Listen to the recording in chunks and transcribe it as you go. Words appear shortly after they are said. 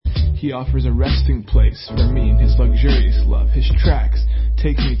He offers a resting place for me in His luxurious love. His tracks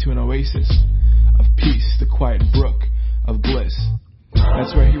take me to an oasis of peace, the quiet brook of bliss.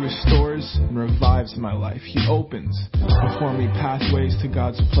 That's where He restores and revives my life. He opens before me pathways to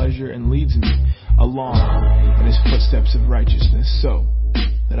God's pleasure and leads me along in His footsteps of righteousness so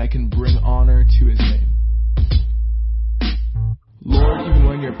that I can bring honor to His name. Lord, even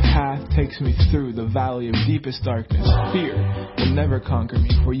when your path takes me through the valley of deepest darkness, fear will never conquer me,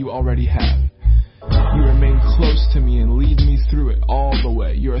 for you already have. You remain close to me and lead me through it all the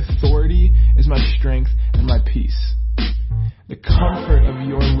way. Your authority is my strength and my peace. The comfort of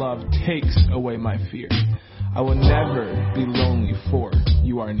your love takes away my fear. I will never be lonely, for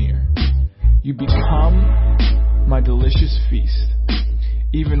you are near. You become my delicious feast.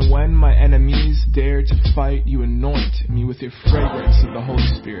 Even when my enemies dare to fight, you anoint me with your fragrance of the Holy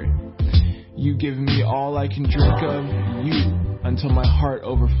Spirit. You give me all I can drink of you until my heart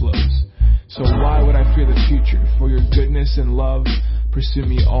overflows. So why would I fear the future? For your goodness and love pursue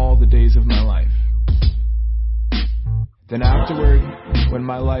me all the days of my life. Then afterward, when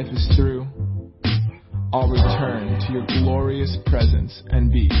my life is through, I'll return to your glorious presence and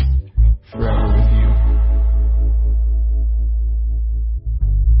be forever with you.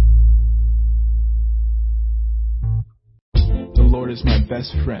 The Lord is my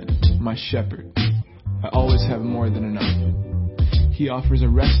best friend, my shepherd. I always have more than enough. He offers a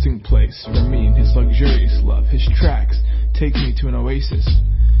resting place for me in His luxurious love. His tracks take me to an oasis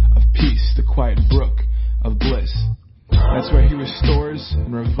of peace, the quiet brook of bliss. That's where He restores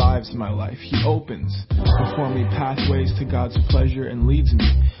and revives my life. He opens before me pathways to God's pleasure and leads me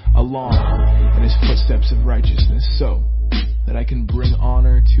along in His footsteps of righteousness so that I can bring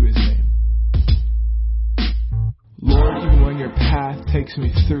honor to His name. Lord, even when your path takes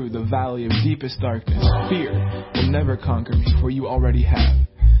me through the valley of deepest darkness, fear will never conquer me, for you already have.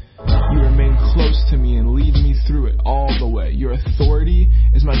 You remain close to me and lead me through it all the way. Your authority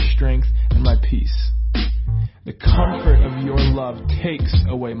is my strength and my peace. The comfort of your love takes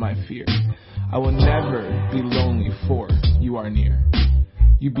away my fear. I will never be lonely, for you are near.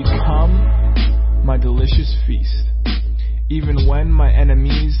 You become my delicious feast. Even when my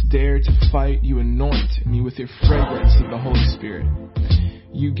enemies dare to fight, you anoint me with your fragrance of the Holy Spirit.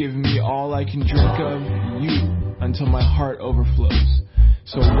 You give me all I can drink of you until my heart overflows.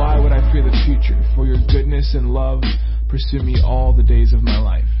 So why would I fear the future? For your goodness and love pursue me all the days of my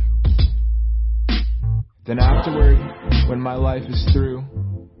life. Then afterward, when my life is through,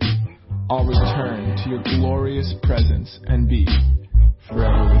 I'll return to your glorious presence and be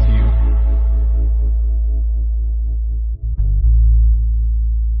forever with you.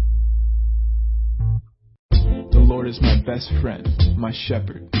 The Lord is my best friend, my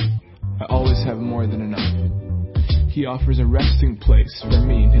shepherd. I always have more than enough. He offers a resting place for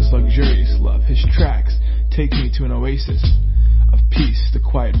me in His luxurious love. His tracks take me to an oasis of peace, the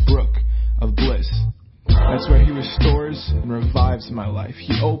quiet brook of bliss. That's where He restores and revives my life.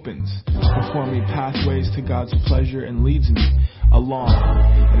 He opens before me pathways to God's pleasure and leads me along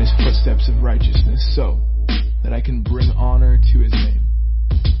in His footsteps of righteousness so that I can bring honor to His name.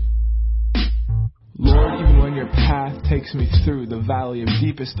 Lord, even when your path takes me through the valley of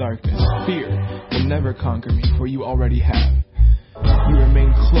deepest darkness, fear will never conquer me, for you already have. You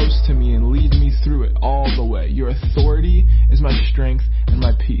remain close to me and lead me through it all the way. Your authority is my strength and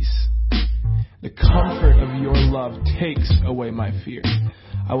my peace. The comfort of your love takes away my fear.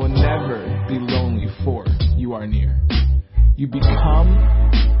 I will never be lonely, for you are near. You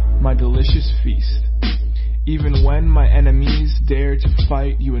become my delicious feast. Even when my enemies dare to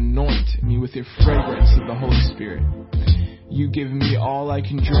fight, you anoint me with your fragrance of the Holy Spirit. You give me all I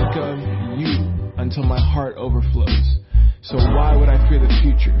can drink of you until my heart overflows. So why would I fear the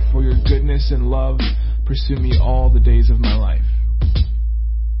future? For your goodness and love pursue me all the days of my life.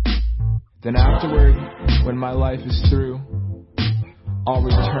 Then afterward, when my life is through, I'll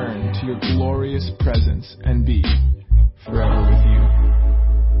return to your glorious presence and be forever with you.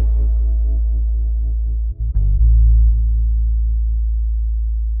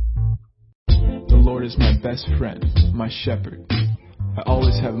 The Lord is my best friend, my shepherd. I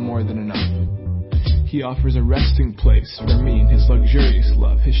always have more than enough. He offers a resting place for me in His luxurious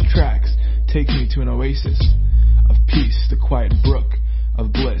love. His tracks take me to an oasis of peace, the quiet brook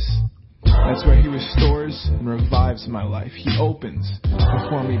of bliss. That's where He restores and revives my life. He opens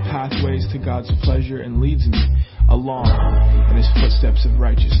before me pathways to God's pleasure and leads me along in His footsteps of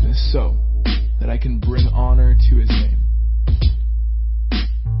righteousness so that I can bring honor to His name.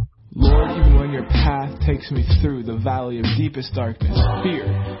 Lord, even when your path takes me through the valley of deepest darkness, fear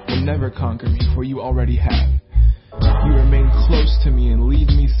will never conquer me, for you already have. You remain close to me and lead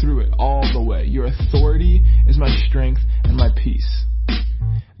me through it authority is my strength and my peace.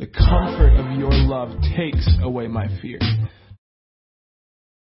 The comfort of your love takes away my fear.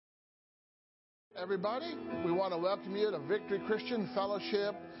 Everybody, we want to welcome you to Victory Christian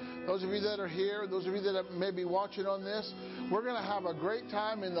Fellowship. Those of you that are here, those of you that may be watching on this, we're going to have a great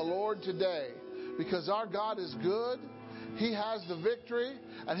time in the Lord today because our God is good. He has the victory,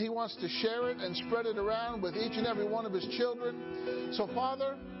 and He wants to share it and spread it around with each and every one of His children. So,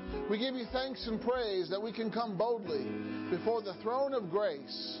 Father, we give you thanks and praise that we can come boldly before the throne of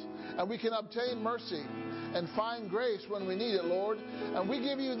grace, and we can obtain mercy and find grace when we need it, Lord. And we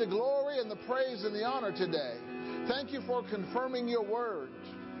give you the glory and the praise and the honor today. Thank you for confirming your word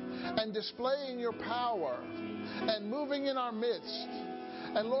and displaying your power and moving in our midst.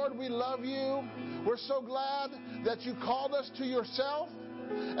 And Lord, we love you. We're so glad that you called us to yourself.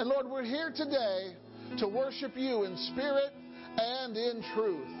 And Lord, we're here today to worship you in spirit and in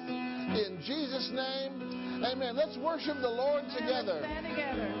truth. In Jesus' name, amen. Let's worship the Lord together. Let's stand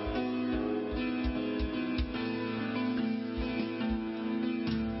together.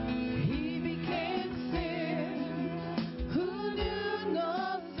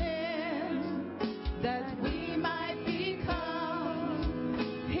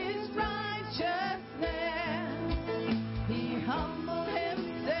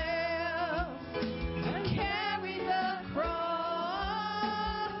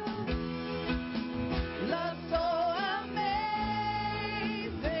 Love so amazing.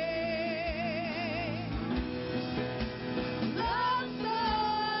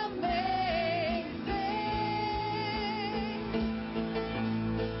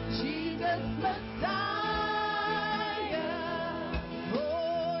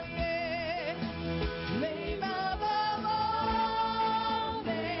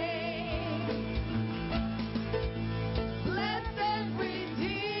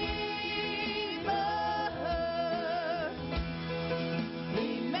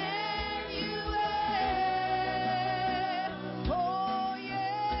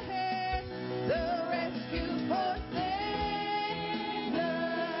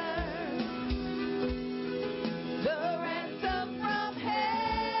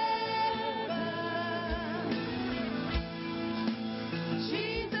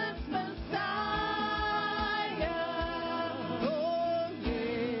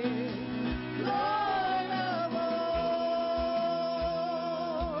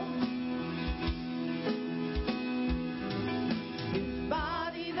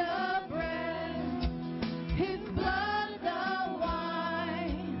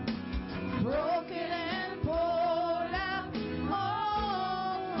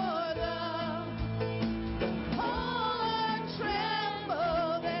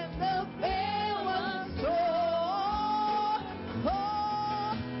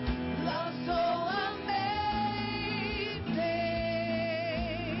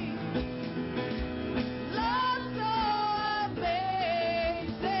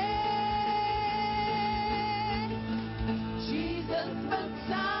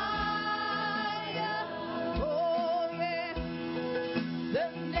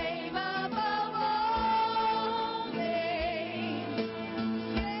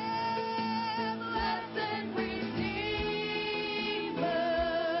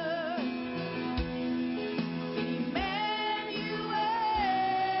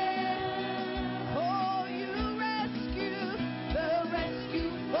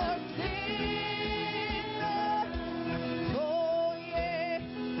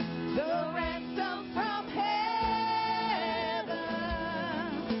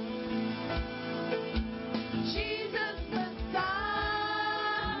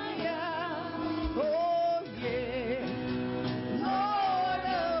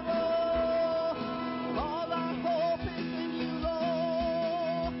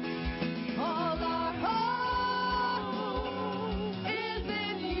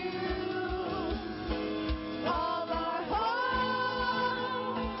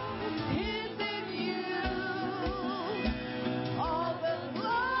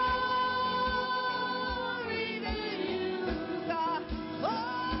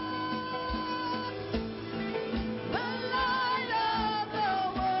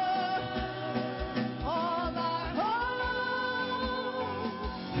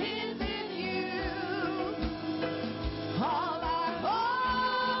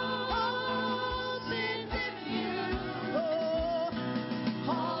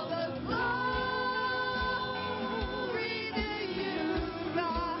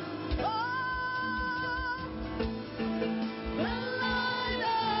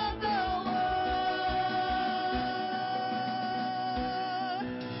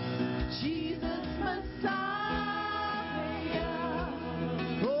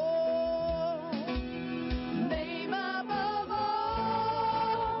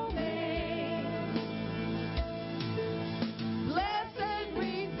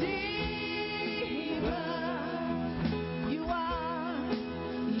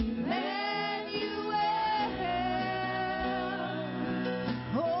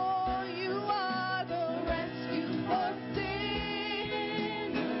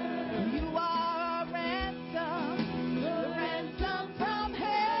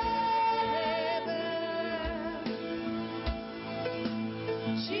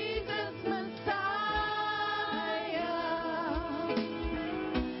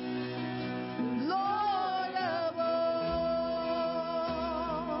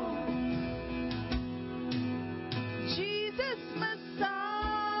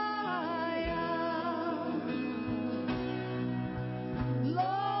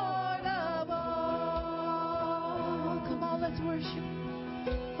 worship.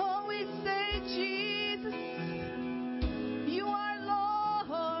 Oh, we say, Jesus, you are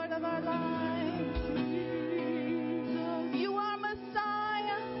Lord of our lives. You are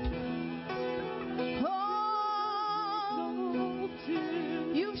Messiah. Oh,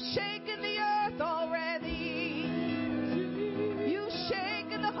 you've shaken the earth already. You've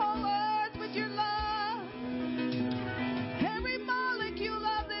shaken the whole earth with your love. Every molecule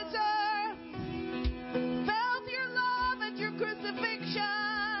of this earth felt your love at your crucifixion.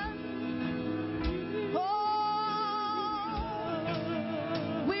 Oh,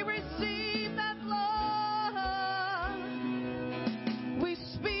 we receive that love. We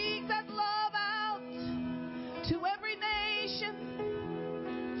speak that love out to every nation,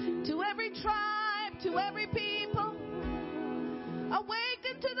 to every tribe, to every people.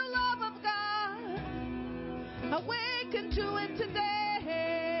 Awaken to the love of God. Awaken to it today.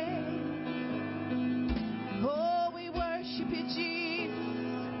 Oh, we worship you, Jesus.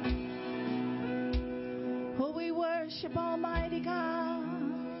 Oh, we worship Almighty God.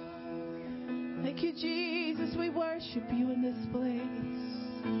 Thank you, Jesus. We worship you in this place.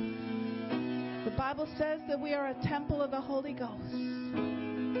 The Bible says that we are a temple of the Holy Ghost.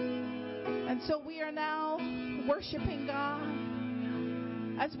 And so we are now worshiping God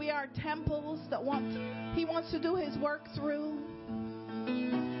as we are temples that He wants to do His work through.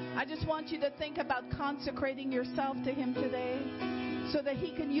 I just want you to think about consecrating yourself to Him today so that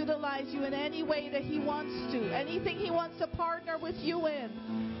He can utilize you in any way that He wants to, anything He wants to partner with you in.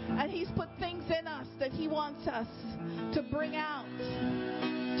 And He's put things in us that He wants us to bring out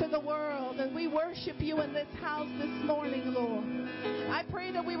to the world. And we worship you in this house this morning, Lord. I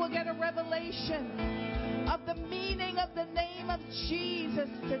pray that we will get a revelation of the meaning of the name of Jesus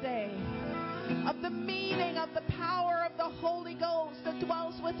today, of the meaning of the power of the Holy Ghost that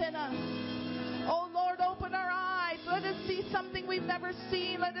dwells within us. Oh Lord, open our eyes. Let us see something we've never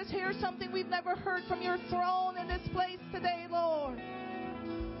seen. Let us hear something we've never heard from your throne in this place today, Lord.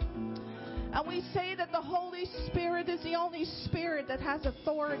 And we say that the Holy Spirit is the only Spirit that has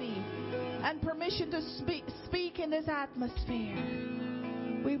authority and permission to speak in this atmosphere.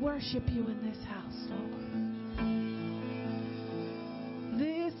 We worship you in this house, Lord.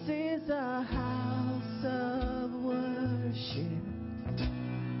 This is a house of worship.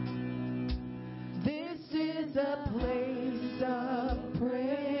 This is a place of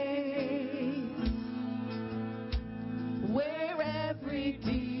praise where every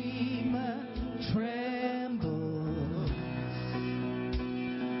demon trembles,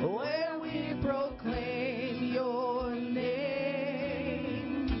 where we proclaim your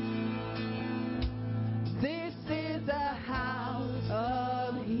name. This is a house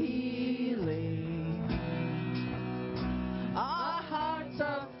of healing. Our hearts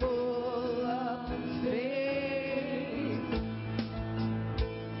are full of faith.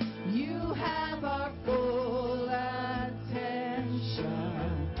 You have our full attention.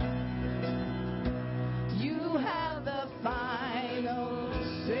 You have the final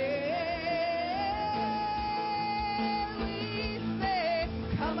say.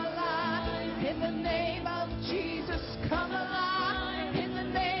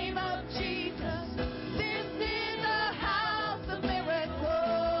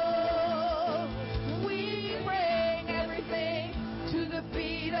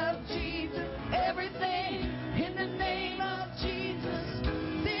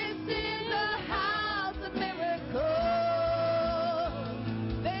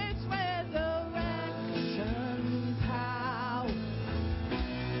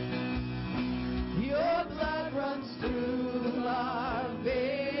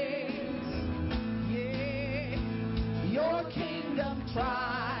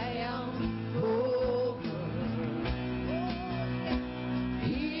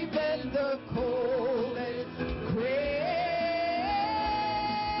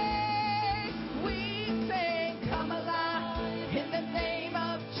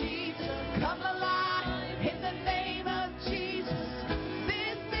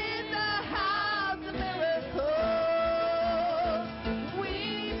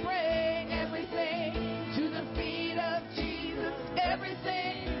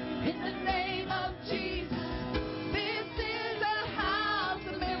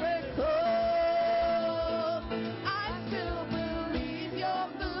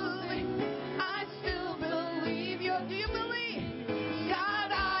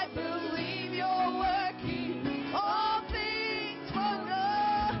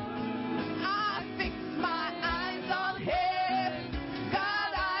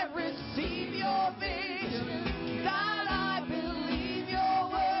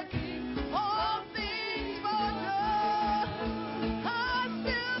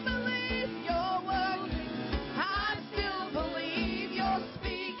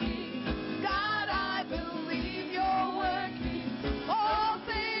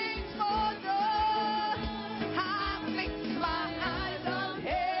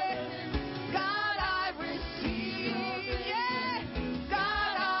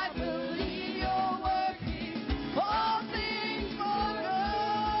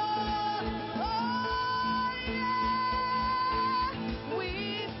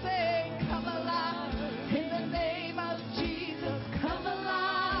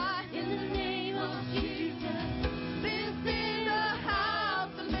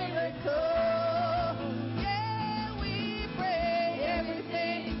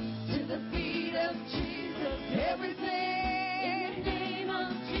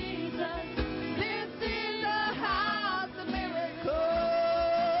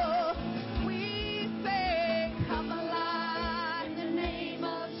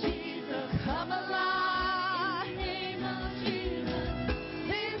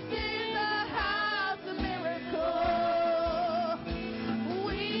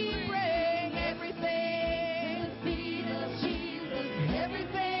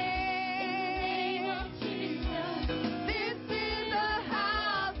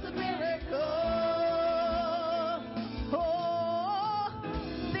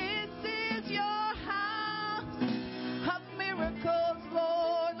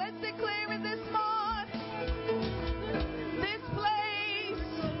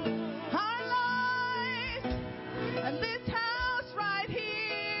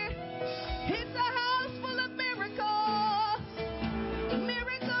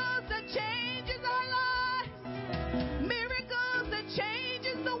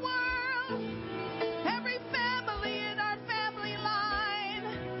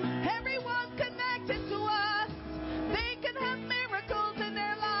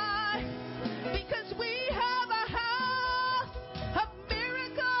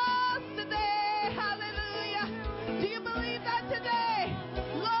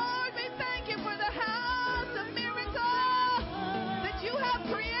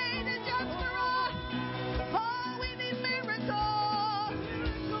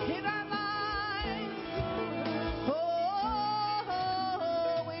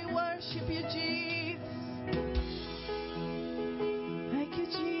 worship you, Jesus. Thank you,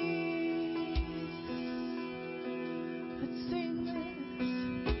 Jesus. Let's sing this.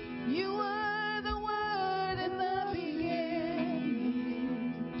 You were the Word in the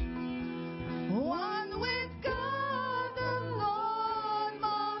beginning, one with God the Lord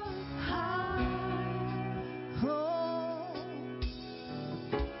Most High. Oh,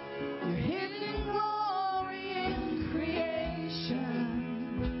 your hidden glory in creation,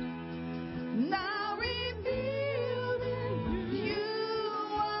 now revealed in you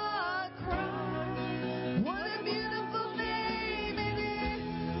are Christ. What a beautiful name it is.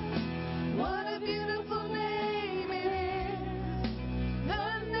 What a beautiful name it is.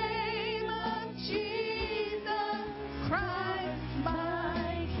 The name of Jesus Christ,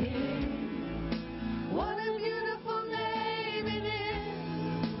 my King. What a beautiful name it is.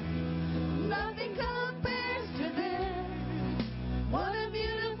 Nothing compares to this. What a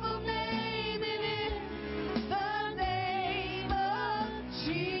beautiful name it is. The name of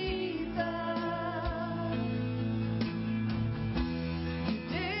Jesus. You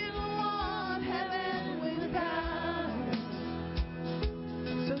didn't want heaven without us.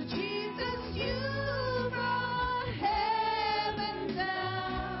 So Jesus, you brought heaven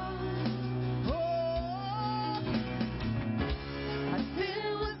down. Oh, our sin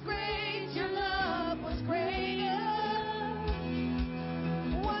was great, your love was greater.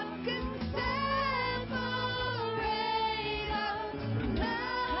 What can separate us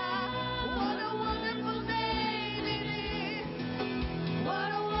now? What a wonderful name it is.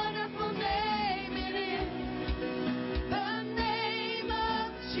 What a wonderful name it is. The name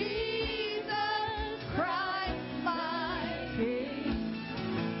of Jesus Christ, my King.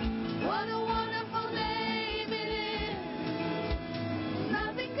 What a wonderful name it is.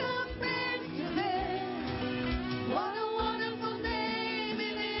 Nothing compares to this. What a wonderful name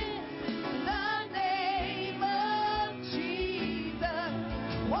it is. The name of Jesus.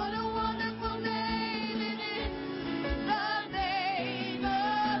 What a wonderful name it is. The name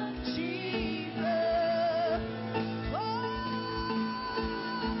of Jesus. Oh,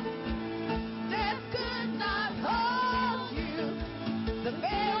 death could not hold you. The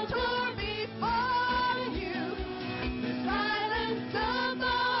veil tore before you. The silence of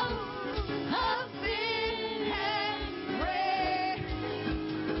those of sin and grace.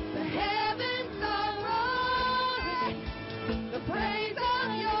 The heavens are roaring, the praise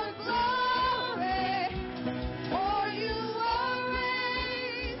of your glory. For you are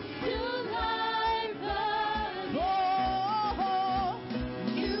raised to life again. Oh,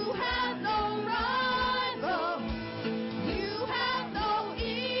 you have no rival. You have no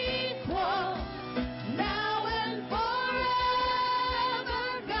equal. Now and forever,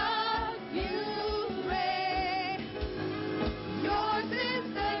 God, you reign. Yours is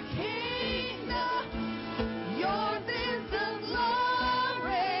the kingdom. Yours is the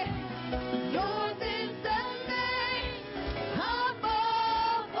glory. Yours is the name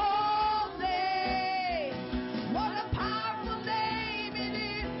above all names. What a powerful name it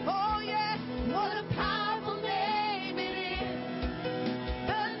is. Oh, yeah. What a powerful name it is.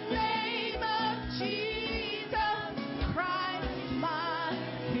 The name of Jesus Christ, my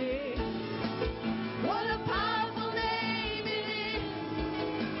King. What a powerful name it is.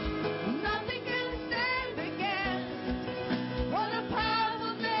 Nothing can stand against. What a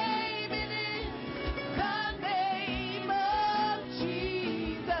powerful name it is. The name of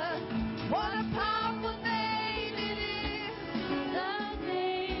Jesus. What a powerful name it is. The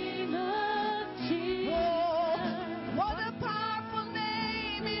name of Jesus. Oh, what a powerful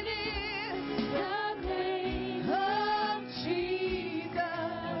name it is. The name of Jesus.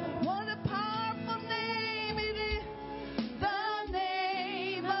 What a powerful name it is. The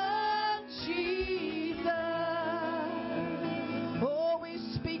name of Jesus. Oh, we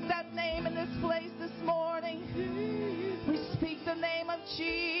speak that name in this place this morning. We speak the name of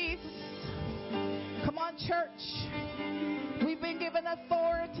Jesus. Come on, church. We've been given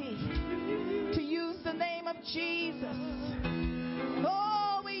authority to use the name of Jesus.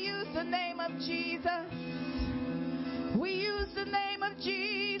 Oh, we use the name of Jesus. We use the name of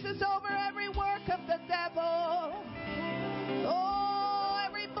Jesus over every work of the devil. Oh,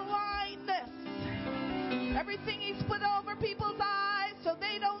 every blindness. Everything he's put over people's eyes so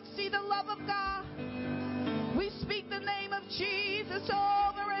they don't see the love of God. We speak the name of Jesus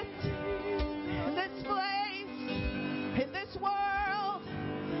over it. In this place, in this world,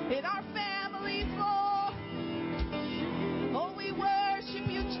 in our families, Lord. Oh, we worship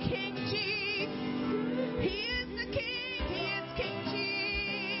you, King Jesus. He is the King. He is King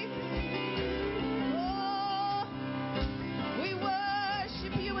Jesus. Oh, we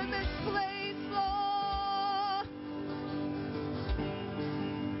worship you in this place.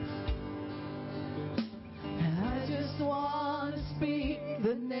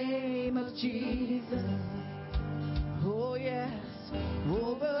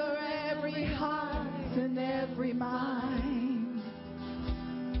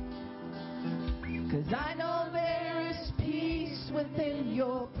 I know there is peace within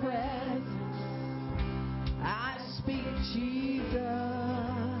your presence. I speak Jesus.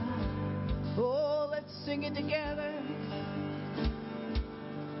 Oh, let's sing it together.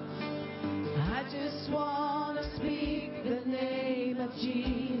 I just want to speak the name of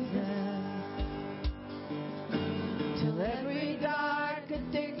Jesus till every dark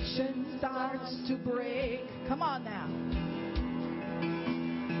addiction starts to break. Come on now.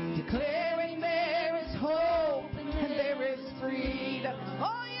 Declaring there is hope and there is freedom.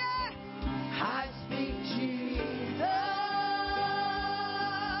 Oh yeah, I speak Jesus.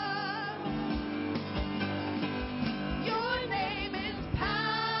 Your name is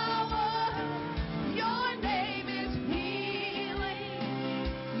power. Your name is healing.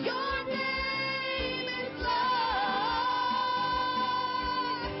 Your name is love.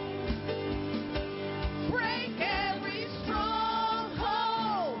 Break every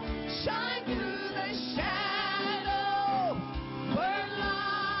stronghold. Shine through the shadow. Burn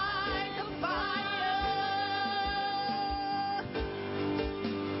like a fire.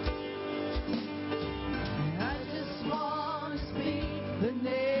 I just want to speak the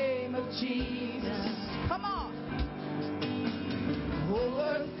name of Jesus. Come on.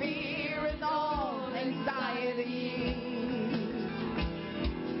 Over fear and all anxiety.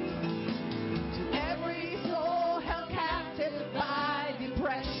 To every soul held captive by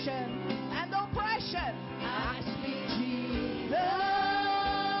depression and oppression, I speak Jesus.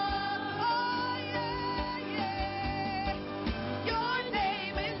 Oh, yeah, yeah. Your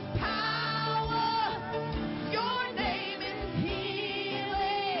name is power. Your name is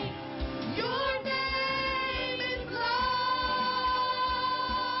healing. Your name is love.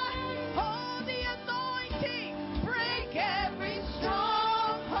 Oh, the anointing. Break every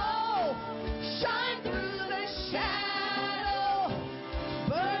stronghold. Shine through the shadow.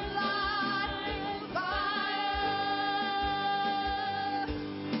 Burn like fire.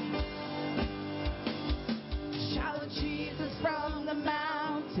 Shout Jesus from the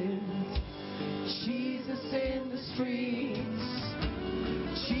mountains. Jesus in the streets.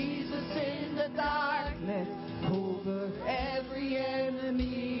 Jesus in the darkness over every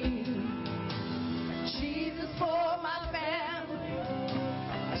enemy. Jesus for my family.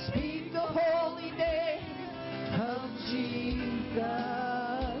 I speak the holy name of Jesus.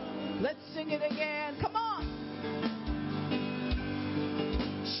 Let's sing it again. Come on.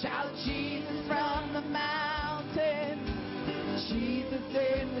 Shout Jesus from the mountains. Jesus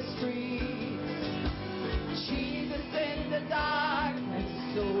in the streets. Jesus in the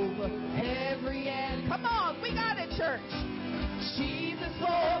darkness over every end. Come on, we got it, church. Jesus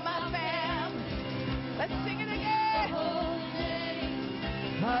for my family. Let's sing it again. The holy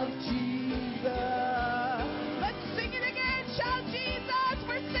name of Jesus. Let's sing it again. Shout Jesus.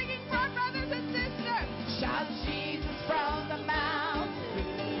 We're singing for our brothers and sisters. Shout Jesus from the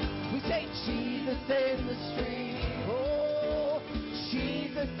mountain. We say Jesus in the street. Oh,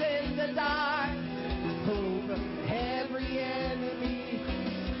 Jesus in the dark. Over every enemy.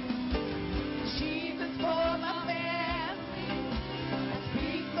 Jesus for my family. I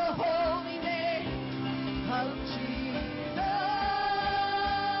speak the holy name of Jesus.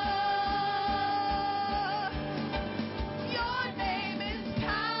 Your name is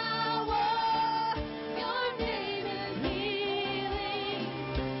power. Your name is healing.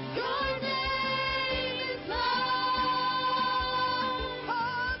 Your name is love.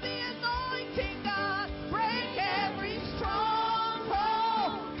 Oh, the anointing, God. Break every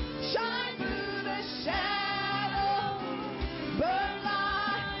stronghold. Shine through the shadow. Burn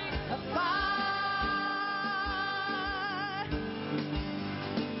like a fire.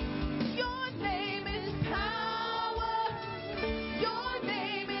 Your name is power. Your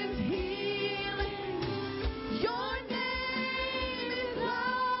name is healing. Your name is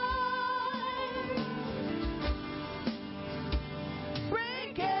life.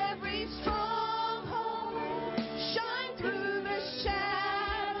 Break every stronghold. Shine through the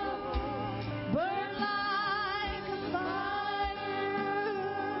shadow. Burn like a fire.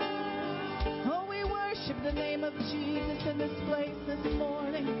 Oh, we worship the name of Jesus in this place this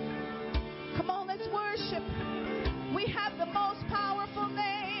morning. Come on, let's worship. We have the most powerful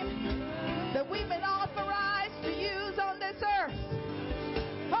name that we've been authorized to use on this earth.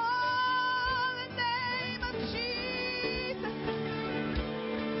 Oh, the name of Jesus.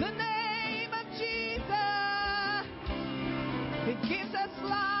 The name of Jesus. It gives us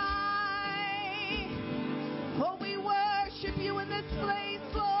life. Oh, we worship you in this place,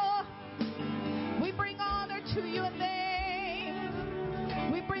 Lord. We bring honor to your name.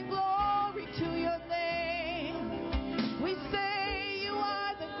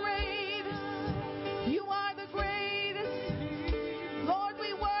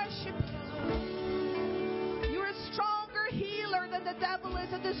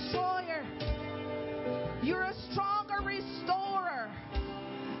 destroyer. You're a stronger restorer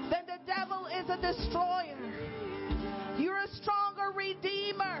than the devil is a destroyer. You're a stronger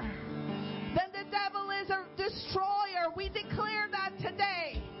redeemer than the devil is a destroyer. We declare that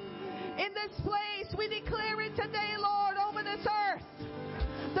today. In this place, we declare it today, Lord, over this earth.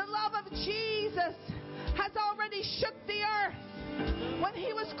 The love of Jesus has already shook the earth. When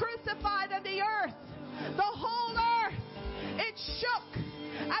he was crucified on the earth, the whole earth, it shook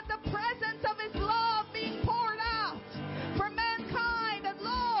at the presence of his love being poured out for mankind. And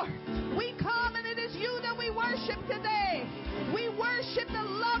Lord, we come and it is you that we worship today. We worship the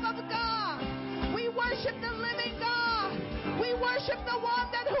love of God. We worship the living God. We worship the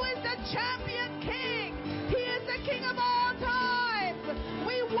one that who is the champion king. He is the king of all times.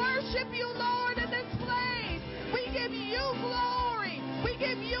 We worship you, Lord, in this place. We give you glory. We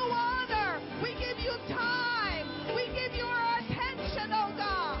give you honor. We give you time. We give you our attention, oh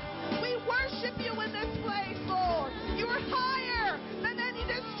God. We worship you in this place, Lord. You're higher than any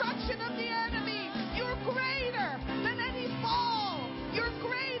destruction of the enemy. You're greater than any fall. You're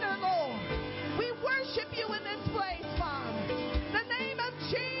greater, Lord. We worship you in this place, Father. The name of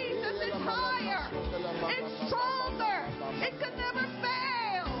Jesus is higher. It's stronger. It can never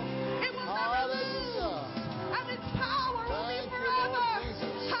fail. It will never lose. And its power will be forever.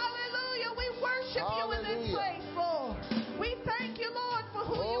 Hallelujah. We worship you in this place, Lord. We thank you, Lord, for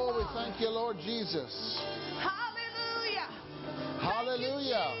who you are. We thank you, Lord Jesus. Hallelujah.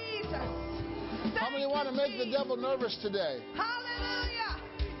 Hallelujah. Thank you, Jesus. How many want to make the devil nervous today? Hallelujah.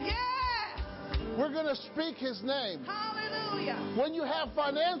 Yes. We're going to speak his name. Hallelujah. When you have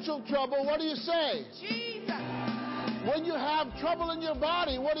financial trouble, what do you say? Jesus. When you have trouble in your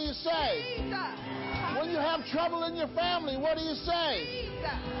body, what do you say? Jesus. When you have trouble in your family, what do you say?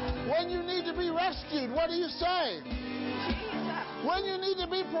 Jesus. When you need to be rescued, what do you say? Jesus. When you need to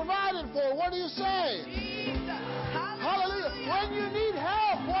be provided for, what do you say? Jesus. Hallelujah. When you need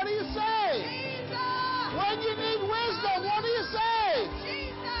help, what do you say? Jesus. When you need wisdom, what do you say?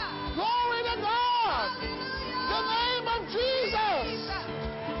 Jesus. Glory to God. Hallelujah. The name of Jesus. Jesus.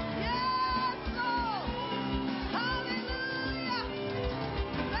 Yes, Lord. Hallelujah.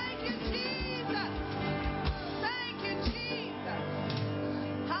 Thank you, Jesus. Thank you, Jesus.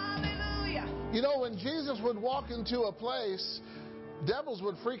 Hallelujah. You know, when Jesus would walk into a place, devils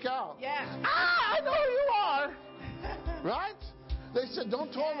would freak out. Yes. Ah, I know who you are. Right? They said,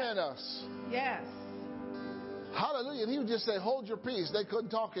 don't torment us. Yes. Hallelujah. And he would just say, hold your peace. They couldn't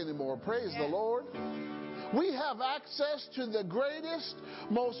talk anymore. Praise the Lord. We have access to the greatest,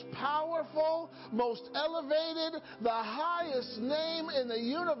 most powerful, most elevated, the highest name in the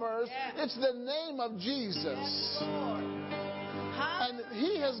universe. It's the name of Jesus. Lord. And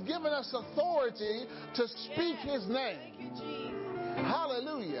he has given us authority to speak his name. Thank you, Jesus.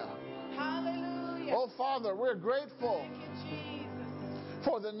 Hallelujah. Hallelujah. Oh, Father, we're grateful Thank you, Jesus.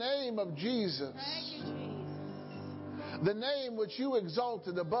 for the name of Jesus. Thank you, Jesus. The name which you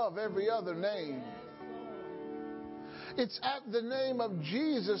exalted above every other name. It's at the name of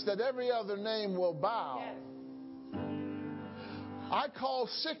Jesus that every other name will bow. Yes. I call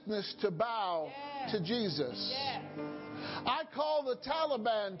sickness to bow to Jesus. Yes. I call the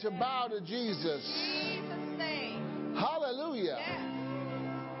Taliban to bow to Jesus. In Jesus' name. Hallelujah. Yes.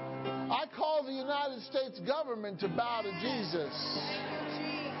 I call the United States government to bow to Jesus. Thank you,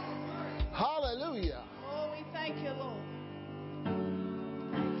 Jesus. Hallelujah. Oh, we thank you, Lord.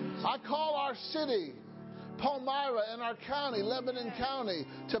 I call our city, Palmyra, and our county, Lebanon County,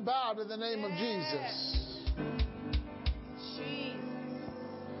 to bow to the name of Jesus. Jesus.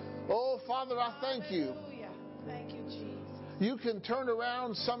 Oh, Father, I thank you. Hallelujah. Thank you, Jesus. You can turn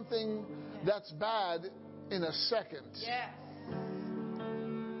around something that's bad in a second. Yes.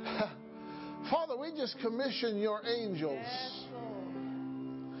 Father, we just commission your angels Yes,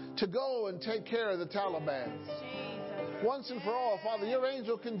 Lord. to go and take care of the Taliban. Jesus. Once and for all, Father, your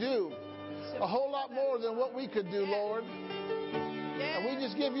angel can do a whole lot more than what we could do, Lord. And we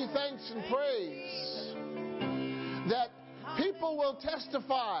just give you thanks and praise that people will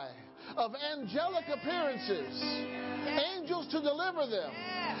testify of angelic appearances, angels to deliver them,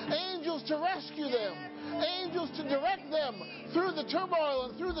 angels to rescue them, angels to direct them through the turmoil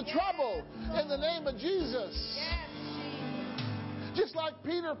and through the trouble in the name of Jesus. Just like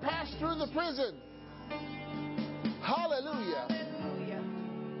Peter passed through the prison. Hallelujah. Hallelujah.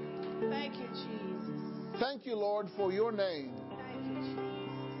 Thank you, Jesus. Thank you, Lord, for your name. Thank you, Jesus.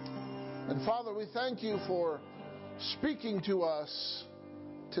 And Father, we thank you for speaking to us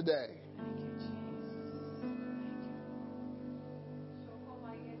today. Thank you, Jesus.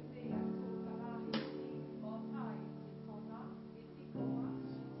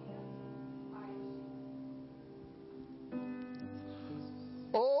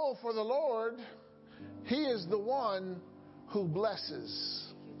 Oh, for the Lord, He is the one who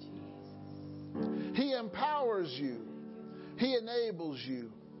blesses. He empowers you. He enables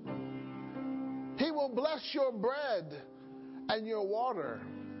you. He will bless your bread and your water.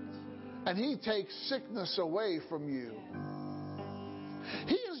 And He takes sickness away from you.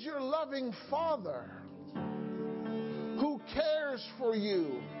 He is your loving Father who cares for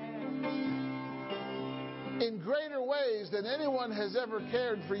you in greater ways than anyone has ever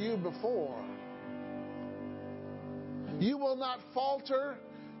cared for you before. You will not falter.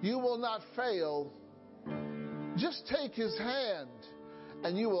 You will not fail. Just take His hand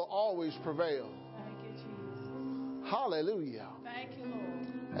and you will always prevail. Thank you, Jesus. Hallelujah. Thank you,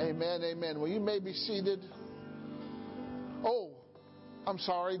 Lord. Amen, amen. Well, you may be seated. Oh, I'm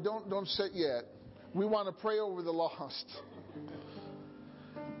sorry. Don't sit yet. We want to pray over the lost.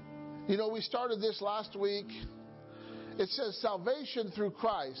 You know, we started this last week. It says salvation through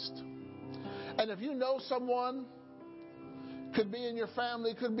Christ. And if you know someone, could be in your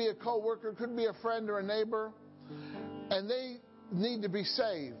family, could be a coworker, could be a friend or a neighbor, and they need to be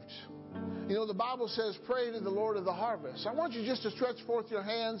saved. You know, the Bible says, pray to the Lord of the harvest. I want you just to stretch forth your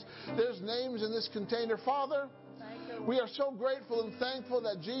hands. There's names in this container. Father, we are so grateful and thankful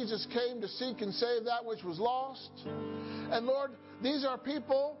that Jesus came to seek and save that which was lost. And Lord, these are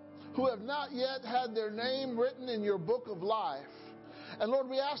people who have not yet had their name written in your book of life. And Lord,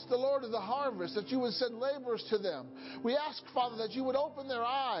 we ask the Lord of the harvest that you would send laborers to them. We ask, Father, that you would open their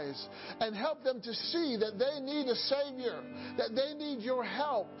eyes and help them to see that they need a Savior, that they need your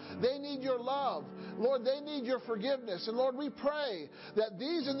help, they need your love. Lord, they need your forgiveness. And Lord, we pray that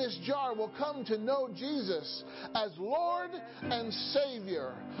these in this jar will come to know Jesus as Lord and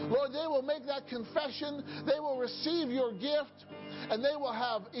Savior. Lord, they will make that confession, they will receive your gift, and they will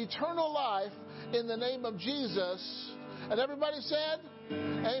have eternal life in the name of Jesus. And everybody said,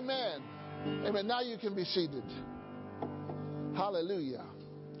 amen. Amen. Now you can be seated. Hallelujah.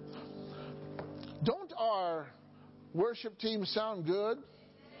 Don't our worship team sound good?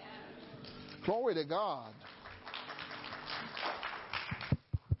 Glory to God.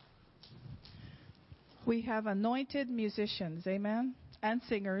 We have anointed musicians, amen, and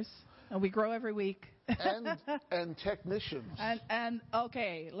singers, and we grow every week. And technicians. And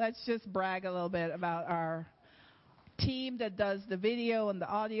okay, let's just brag a little bit about our team that does the video and the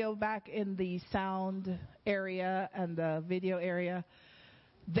audio back in the sound area and the video area.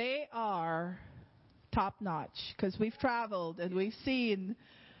 They are top notch because we've traveled and we've seen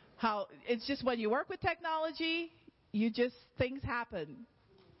how it's just when you work with technology, things happen.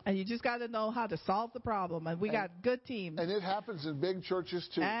 And you just got to know how to solve the problem. And we got good teams. And it happens in big churches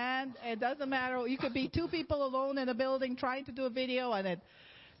too. And it doesn't matter. You could be two people alone in a building trying to do a video and it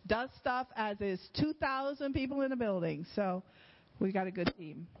does stuff as is 2,000 people in a building. So we got a good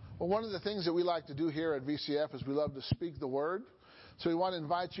team. Well, one of the things that we like to do here at VCF is we love to speak the word. So we want to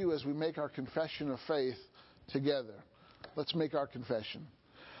invite you as we make our confession of faith together. Let's make our confession.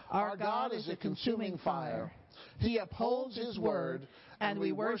 Our God is a consuming fire. He upholds His word, and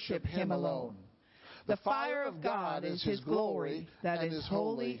we worship Him alone. The fire of God is His glory that is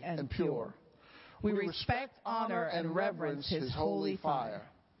holy and pure. We respect, honor, and reverence His holy fire.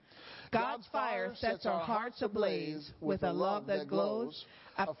 God's fire sets our hearts ablaze with a love that glows,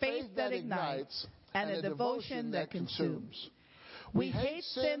 a faith that ignites, and a devotion that consumes. We hate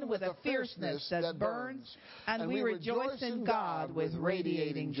sin with a fierceness that burns, and we rejoice in God with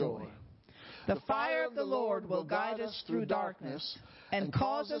radiating joy. The fire of the Lord will guide us through darkness and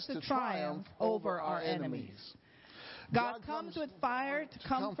cause us to triumph over our enemies. God comes with fire to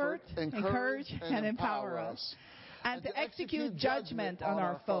comfort, encourage, and empower us, and to execute judgment on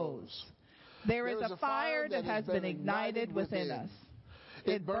our foes. There is a fire that has been ignited within us.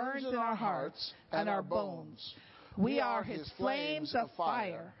 It burns in our hearts and our bones. We are His flames of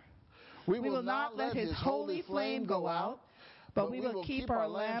fire. We will not let His holy flame go out, but we will keep our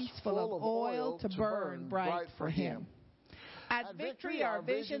lamps full of oil to burn bright for Him. At Victory, our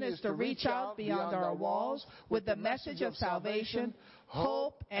vision is to reach out beyond our walls with the message of salvation,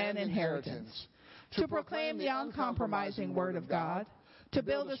 hope, and inheritance, to proclaim the uncompromising Word of God, to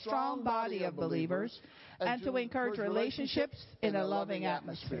build a strong body of believers, and to encourage relationships in a loving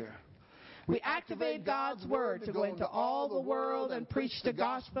atmosphere. We activate God's Word to go into all the world and preach the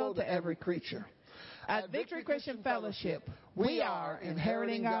gospel to every creature. At Victory Christian Fellowship, we are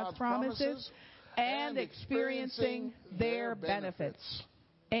inheriting God's promises and experiencing their benefits.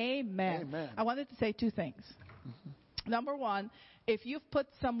 Amen. Amen. I wanted to say two things. Number one, if you've put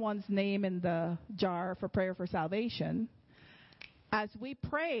someone's name in the jar for prayer for salvation, as we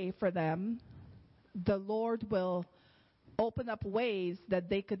pray for them, the Lord will open up ways that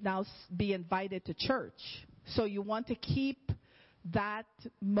they could now be invited to church. So you want to keep that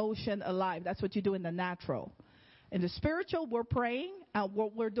motion alive. That's what you do in the natural. In the spiritual, we're praying, and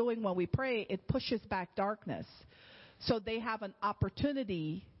what we're doing when we pray, it pushes back darkness. So they have an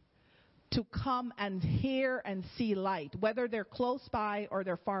opportunity to come and hear and see light. Whether they're close by or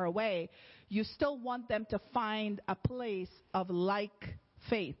they're far away, you still want them to find a place of like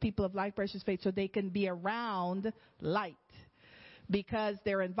faith, people of like precious faith, so they can be around light. Because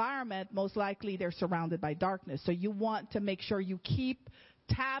their environment, most likely they're surrounded by darkness. So you want to make sure you keep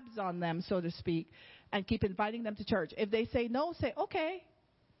tabs on them, so to speak, and keep inviting them to church. If they say no, say, okay.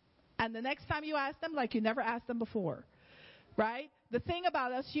 And the next time you ask them, like you never asked them before, right? The thing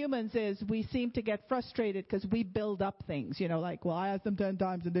about us humans is we seem to get frustrated because we build up things, like, well, I asked them 10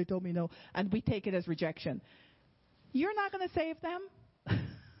 times and they told me no, and we take it as rejection. You're not going to save them.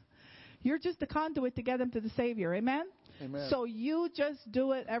 You're just the conduit to get them to the Savior. Amen? Amen. So you just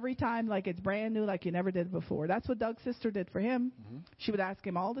do it every time like it's brand new, like you never did before. That's what Doug's sister did for him. Mm-hmm. She would ask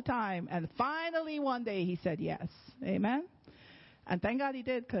him all the time. And finally one day he said yes. Amen? And thank God he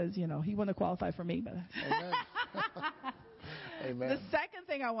did, because, he wouldn't have qualified for me. But Amen. Amen. The second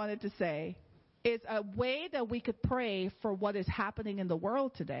thing I wanted to say is a way that we could pray for what is happening in the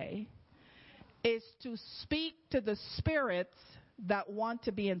world today is to speak to the spirits that want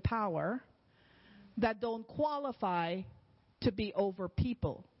to be in power, that don't qualify to be over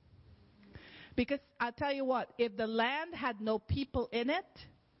people. Because I'll tell you what, if the land had no people in it,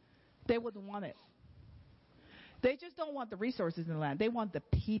 they wouldn't want it. They just don't want the resources in the land. They want the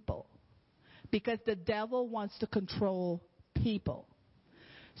people. Because the devil wants to control people.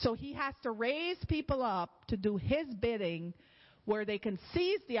 So he has to raise people up to do his bidding where they can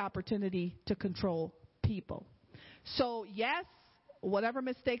seize the opportunity to control people. So yes, whatever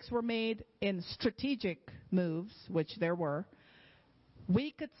mistakes were made in strategic moves, which there were,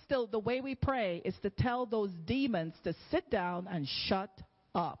 we could still, the way we pray is to tell those demons to sit down and shut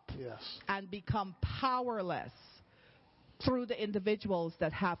up. Yes. And become powerless through the individuals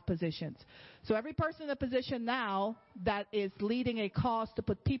that have positions. So every person in a position now that is leading a cause to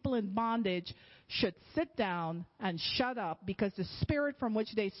put people in bondage should sit down and shut up, because the spirit from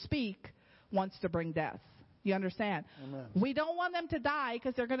which they speak wants to bring death. You understand? Amen. We don't want them to die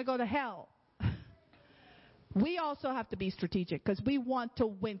because they're going to go to hell. We also have to be strategic because we want to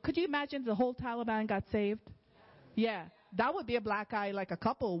win. Could you imagine the whole Taliban got saved? Yeah. That would be a black eye, like a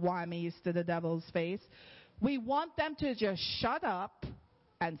couple whammies to the devil's face. We want them to just shut up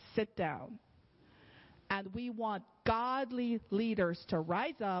and sit down. And we want godly leaders to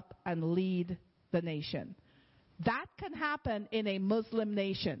rise up and lead the nation. That can happen in a Muslim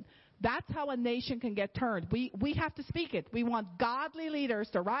nation. That's how a nation can get turned. We have to speak it. We want godly leaders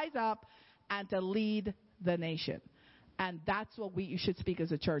to rise up and to lead the nation. And that's what you should speak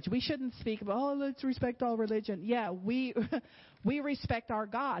as a church. We shouldn't speak about, let's respect all religion. Yeah, we respect our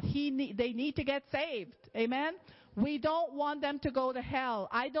God. They need to get saved. Amen? We don't want them to go to hell.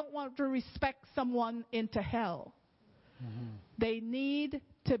 I don't want to respect someone into hell. Mm-hmm. They need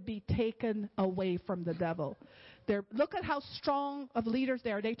to be taken away from the devil. Look at how strong of leaders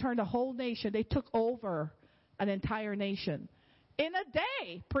they are. They turned a whole nation. They took over an entire nation in a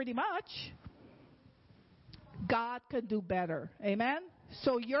day, pretty much. God could do better. Amen?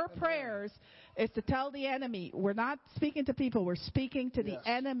 So your prayers is to tell the enemy, we're not speaking to people, we're speaking to the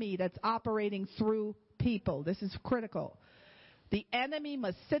enemy that's operating through people. This is critical. The enemy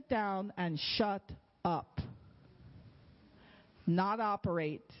must sit down and shut up, not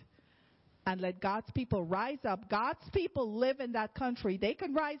operate, and let God's people rise up. God's people live in that country. They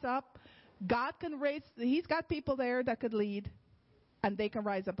can rise up. God can He's got people there that could lead, and they can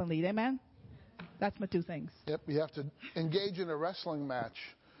rise up and lead. Amen? That's my two things. Yep, you have to engage in a wrestling match.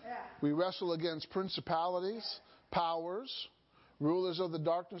 Yeah. We wrestle against principalities, powers, rulers of the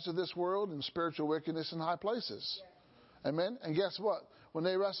darkness of this world, and spiritual wickedness in high places. Yeah. Amen? And guess what? When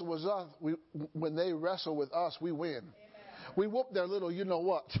they wrestle with us, we win. Amen. We whoop their little you know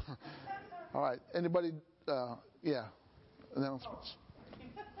what. All right. Anybody? Announcements.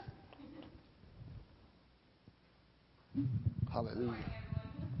 Hallelujah.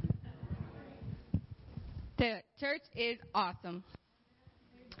 The church is awesome.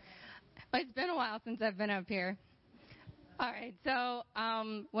 It's been a while since I've been up here. All right, so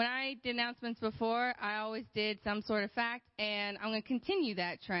when I did announcements before, I always did some sort of fact, and I'm going to continue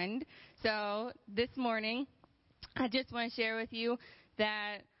that trend. So this morning, I just want to share with you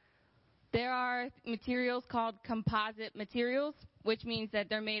that there are materials called composite materials, which means that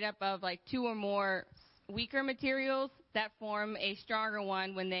they're made up of like two or more weaker materials that form a stronger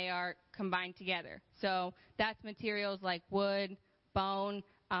one when they are combined together. So that's materials like wood, bone,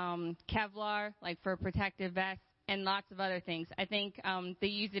 Kevlar, like for protective vests, and lots of other things. I think they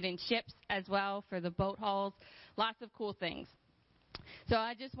use it in ships as well for the boat hulls. Lots of cool things. So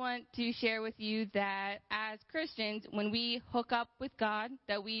I just want to share with you that as Christians, when we hook up with God,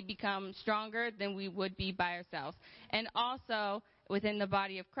 that we become stronger than we would be by ourselves. And also, within the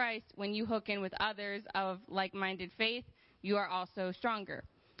body of Christ, when you hook in with others of like-minded faith, you are also stronger.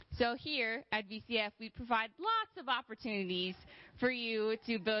 So here at VCF, we provide lots of opportunities for you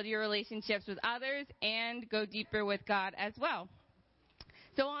to build your relationships with others and go deeper with God as well.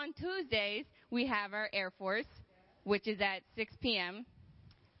 So on Tuesdays, we have our Air Force, which is at 6 p.m.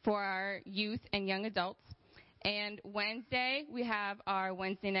 for our youth and young adults. And Wednesday, we have our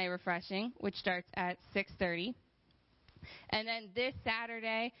Wednesday night refreshing, which starts at 6:30. And then this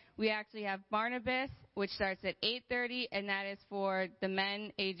Saturday, we actually have Barnabas, which starts at 8:30, and that is for the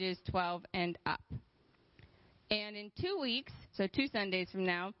men ages 12 and up. And in 2 weeks, so 2 Sundays from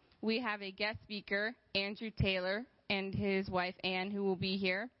now, we have a guest speaker, Andrew Taylor, and his wife, Ann, who will be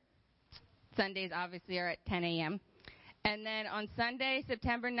here. Sundays, obviously, are at 10 a.m. And then on Sunday,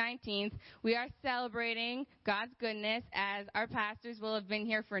 September 19th, we are celebrating God's goodness as our pastors will have been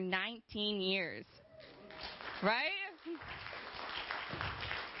here for 19 years. Right?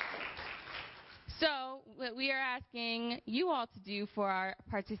 So what we are asking you all to do for our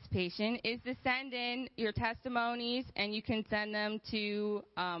participation is to send in your testimonies, and you can send them to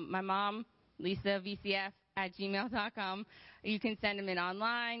my mom, lisavcf@gmail.com. You can send them in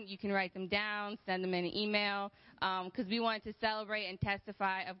online. You can write them down, send them in an email, because we want to celebrate and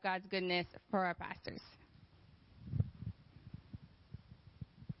testify of God's goodness for our pastors.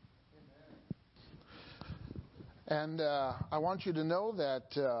 And I want you to know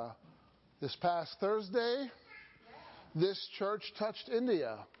that this past Thursday, this church touched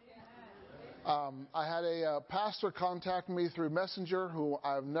India. I had a pastor contact me through Messenger who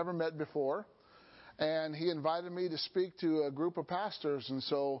I've never met before, and he invited me to speak to a group of pastors. And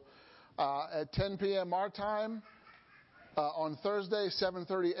so at 10 p.m. our time on Thursday,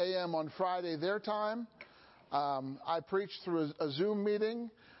 7:30 a.m. on Friday their time, I preached through a Zoom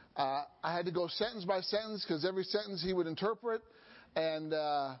meeting. I had to go sentence by sentence because every sentence he would interpret. And,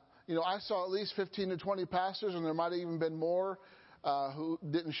 I saw at least 15 to 20 pastors, and there might have even been more who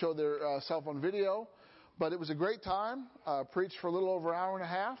didn't show their self on video. But it was a great time. Preached for a little over an hour and a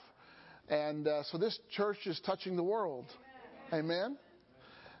half. And so this church is touching the world. Amen.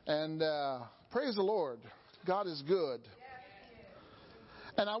 And praise the Lord. God is good.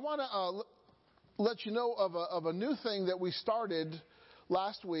 And I want to let you know of a new thing that we started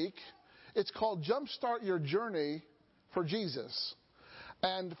last week. It's called Jumpstart Your Journey for Jesus.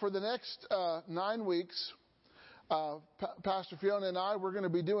 And for the next 9 weeks, Pastor Fiona and I, we're going to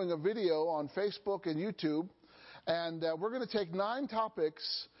be doing a video on Facebook and YouTube. And we're going to take 9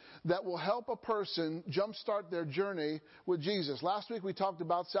 topics that will help a person jumpstart their journey with Jesus. Last week we talked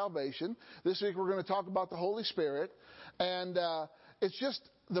about salvation. This week we're going to talk about the Holy Spirit. And it's just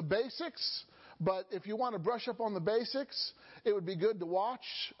the basics. But if you want to brush up on the basics, it would be good to watch,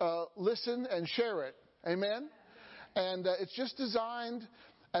 listen, and share it. Amen? And it's just designed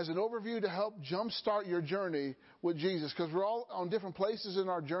as an overview to help jumpstart your journey with Jesus. Because we're all on different places in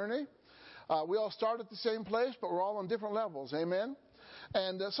our journey. We all start at the same place, but we're all on different levels. Amen?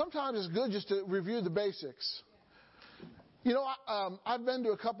 And sometimes it's good just to review the basics. I've been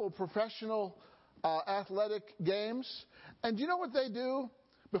to a couple of professional athletic games. And do you know what they do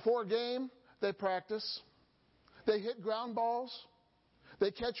before a game? They practice. They hit ground balls.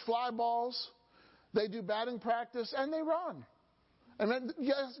 They catch fly balls. They do batting practice. And they run. And then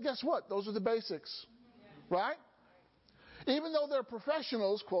guess what? Those are the basics. Right? Even though they're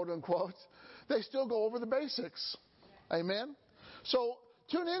professionals, quote unquote, they still go over the basics. Amen? So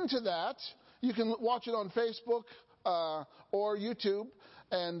tune into that. You can watch it on Facebook or YouTube.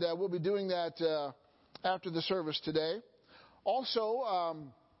 And we'll be doing that after the service today. Also,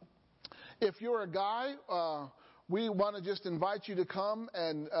 if you're a guy, we want to just invite you to come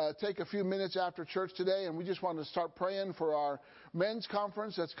and take a few minutes after church today. And we just want to start praying for our men's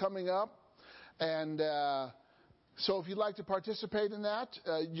conference that's coming up. And so if you'd like to participate in that,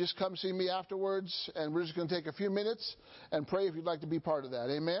 just come see me afterwards. And we're just going to take a few minutes and pray if you'd like to be part of that.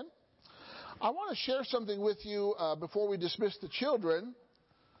 Amen. I want to share something with you before we dismiss the children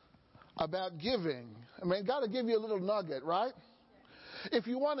about giving. I mean, got to give you a little nugget, right? If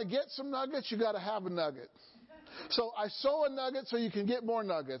you want to get some nuggets, you got to have a nugget. So I sow a nugget so you can get more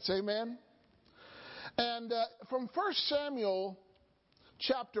nuggets. Amen. And from 1 Samuel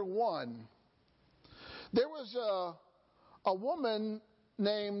chapter 1, there was a woman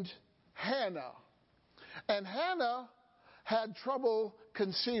named Hannah. And Hannah had trouble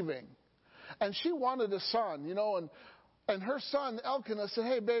conceiving. And she wanted a son, and her son Elkanah said,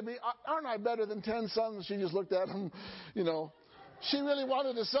 "Hey, baby, aren't I better than 10 sons?" She just looked at him, She really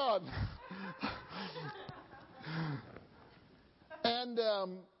wanted a son. And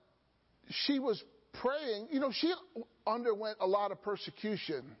she was praying. She underwent a lot of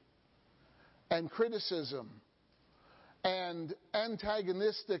persecution and criticism and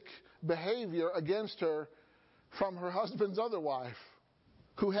antagonistic behavior against her from her husband's other wife,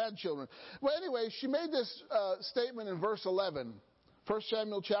 who had children. Well, anyway, she made this statement in verse 11, 1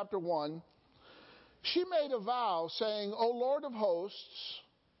 Samuel chapter 1. She made a vow saying, "O Lord of hosts,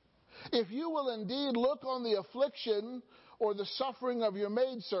 if you will indeed look on the affliction or the suffering of your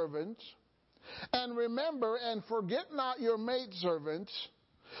maidservant, and remember and forget not your maidservant,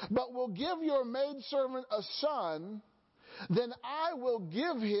 but will give your maidservant a son, then I will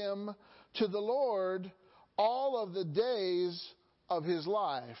give him to the Lord all of the days of his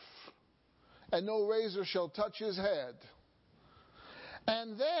life, and no razor shall touch his head."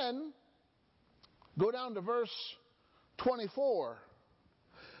 And then, go down to verse 24.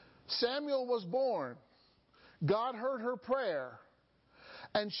 Samuel was born. God heard her prayer,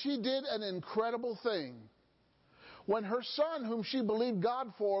 and she did an incredible thing. When her son, whom she believed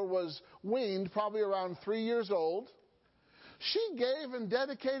God for, was weaned, probably around 3 years old, she gave and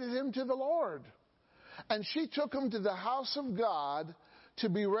dedicated him to the Lord. And she took him to the house of God to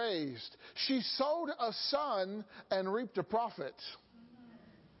be raised. She sowed a son and reaped a prophet.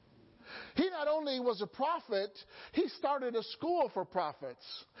 He not only was a prophet, he started a school for prophets.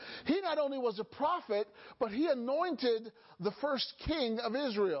 He not only was a prophet, but he anointed the first king of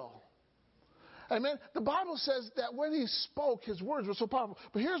Israel. Amen. The Bible says that when he spoke, his words were so powerful.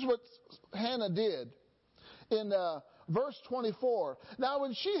 But here's what Hannah did in verse 24. "Now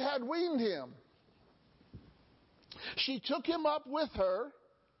when she had weaned him, she took him up with her,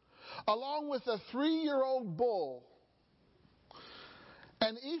 along with a 3-year-old bull,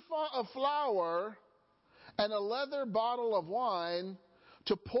 an ephah of flour, and a leather bottle of wine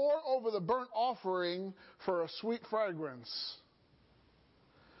to pour over the burnt offering for a sweet fragrance."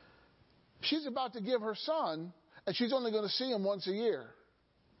 She's about to give her son, and she's only going to see him once a year.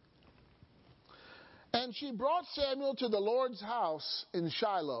 "And she brought Samuel to the Lord's house in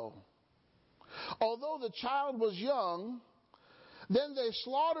Shiloh. Although the child was young, then they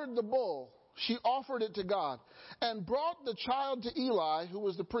slaughtered the bull. She offered it to God and brought the child to Eli, who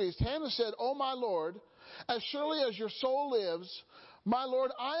was the priest. Hannah said, 'O my Lord, as surely as your soul lives, my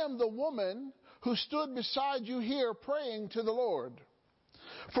Lord, I am the woman who stood beside you here praying to the Lord.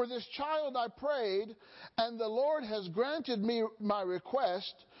 For this child I prayed, and the Lord has granted me my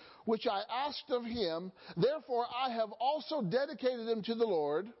request, which I asked of him. Therefore I have also dedicated him to the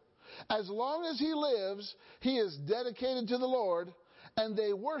Lord. As long as he lives, he is dedicated to the Lord.' And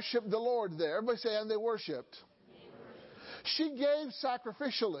they worshiped the Lord there." Everybody say, "And they worshiped." She gave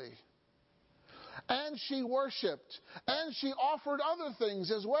sacrificially. And she worshiped. And she offered other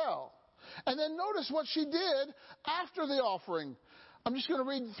things as well. And then notice what she did after the offering. I'm just going to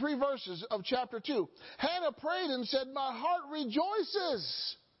read 3 verses of chapter 2. "Hannah prayed and said, 'My heart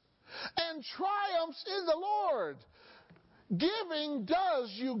rejoices and triumphs in the Lord. Giving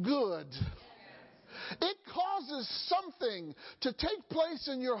does you good. It causes something to take place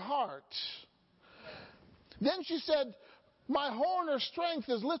in your heart.' Then she said, 'My horn or strength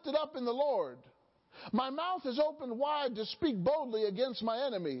is lifted up in the Lord. My mouth is opened wide to speak boldly against my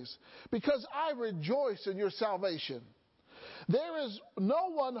enemies, because I rejoice in your salvation. There is no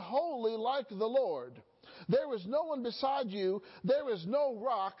one holy like the Lord. There is no one beside you. There is no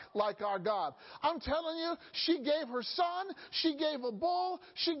rock like our God.'" I'm telling you, she gave her son, she gave a bull,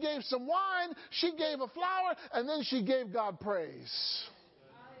 she gave some wine, she gave a flower, and then she gave God praise.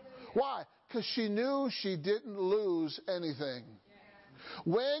 Why? Because she knew she didn't lose anything.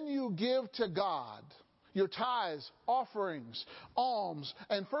 When you give to God your tithes, offerings, alms,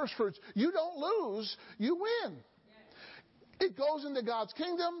 and first fruits, you don't lose, you win. It goes into God's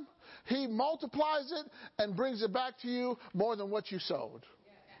kingdom. He multiplies it and brings it back to you more than what you sowed.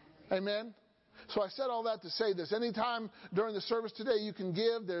 Amen? So I said all that to say this. Anytime during the service today you can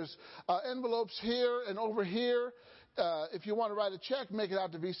give. There's envelopes here and over here. If you want to write a check, make it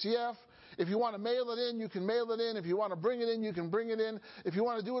out to VCF. If you want to mail it in, you can mail it in. If you want to bring it in, you can bring it in. If you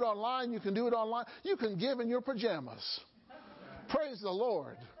want to do it online, you can do it online. You can give in your pajamas. Praise the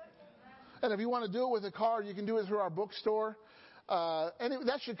Lord. And if you want to do it with a card, you can do it through our bookstore. And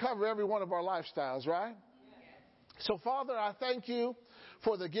that should cover every one of our lifestyles, right? So, Father, I thank you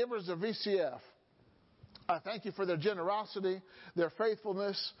for the givers of VCF. I thank you for their generosity, their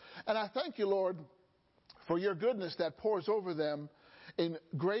faithfulness. And I thank you, Lord, for your goodness that pours over them in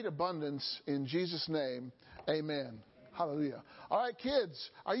great abundance. In Jesus' name, amen. Hallelujah. All right,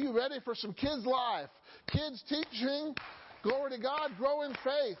 kids, are you ready for some kids' life? Kids teaching, glory to God, grow in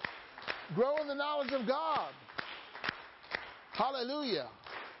faith, grow in the knowledge of God. Hallelujah.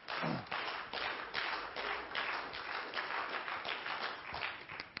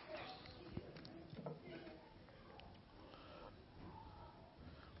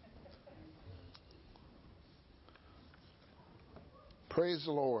 Praise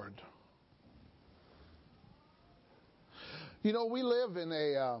the Lord. You know, we live in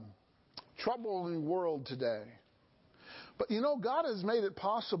a troubling world today. But you know, God has made it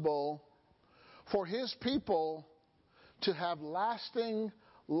possible for His people to have lasting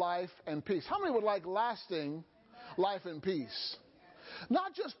life and peace. How many would like lasting life and peace?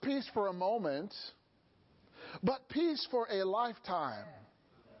 Not just peace for a moment, but peace for a lifetime.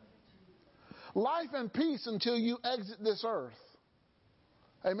 Life and peace until you exit this earth.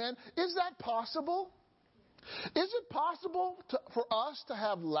 Amen. Is that possible? Is it possible for us to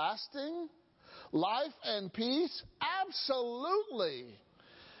have lasting life and peace? Absolutely.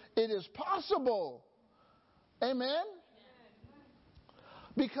 It is possible. Amen.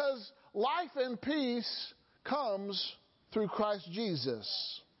 Because life and peace comes through Christ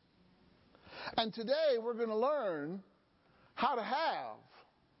Jesus. And today we're going to learn how to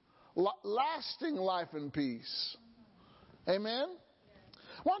have lasting life and peace. Amen.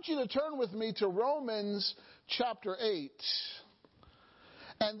 I want you to turn with me to Romans chapter 8.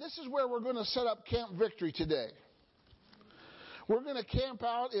 And this is where we're going to set up Camp Victory today. We're going to camp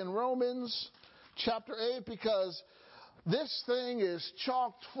out in Romans chapter 8 because this thing is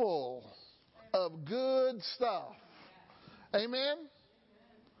chocked full of good stuff. Amen?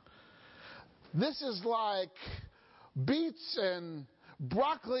 This is like beets and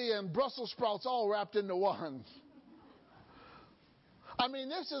broccoli and Brussels sprouts all wrapped into one. I mean,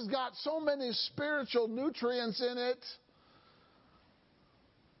 this has got so many spiritual nutrients in it.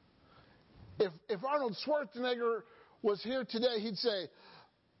 If Arnold Schwarzenegger was here today, he'd say,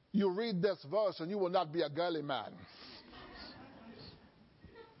 "You read this verse and you will not be a girly man."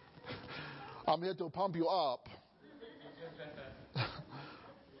 I'm here to pump you up.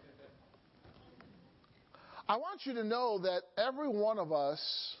 I want you to know that every one of us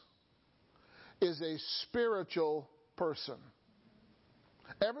is a spiritual person.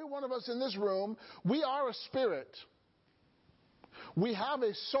 Every one of us in this room, we are a spirit. We have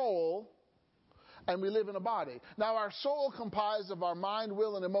a soul, and we live in a body. Now, our soul comprises of our mind,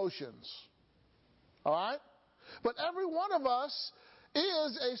 will, and emotions. All right? But every one of us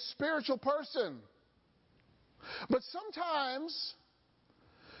is a spiritual person. But sometimes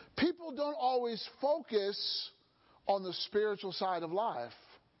people don't always focus on the spiritual side of life.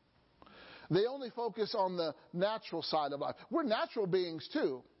 They only focus on the natural side of life. We're natural beings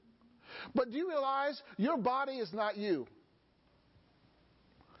too. But do you realize your body is not you?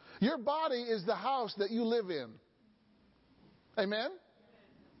 Your body is the house that you live in. Amen?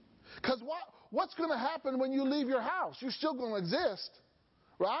 Because what's going to happen when you leave your house? You're still going to exist,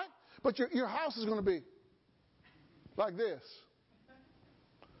 right? But your house is going to be like this.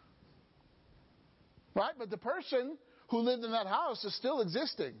 Right? But the person who lived in that house is still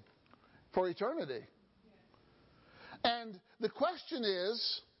existing for eternity. And the question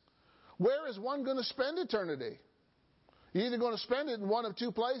is, where is one going to spend eternity? You're either going to spend it in one of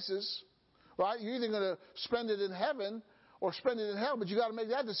two places, right? You're either going to spend it in heaven or spend it in hell, but you got to make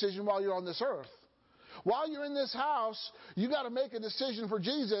that decision while you're on this earth. While you're in this house, you got to make a decision for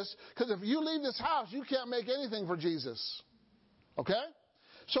Jesus, because if you leave this house, you can't make anything for Jesus. Okay?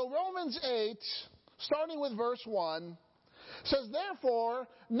 So Romans 8, starting with verse 1, says, "Therefore,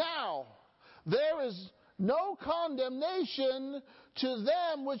 now there is no condemnation to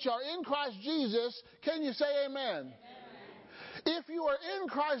them which are in Christ Jesus." Can you say amen? Amen. If you are in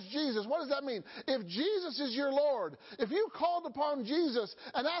Christ Jesus, what does that mean? If Jesus is your Lord, if you called upon Jesus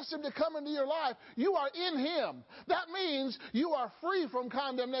and asked Him to come into your life, you are in Him. That means you are free from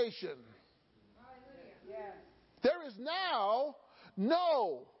condemnation. Yes. There is now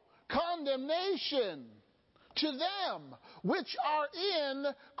no condemnation to them which are in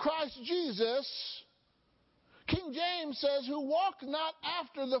Christ Jesus. King James says, "who walk not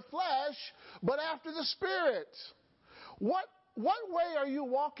after the flesh, but after the Spirit." What way are you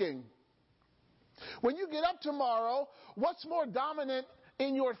walking? When you get up tomorrow, what's more dominant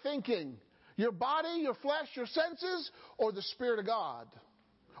in your thinking? Your body, your flesh, your senses, or the Spirit of God?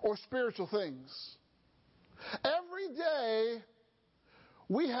 Or spiritual things? Every day,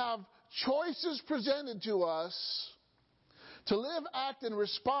 we have choices presented to us to live, act, and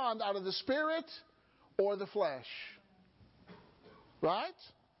respond out of the Spirit or the flesh. Right?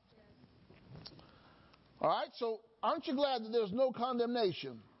 All right, so aren't you glad that there's no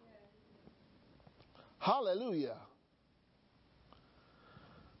condemnation? Hallelujah.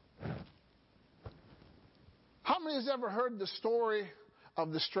 How many has ever heard the story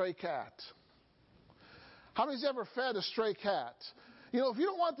of the stray cat? How many has ever fed a stray cat? You know, if you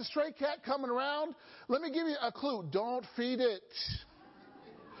don't want the stray cat coming around, let me give you a clue. Don't feed it.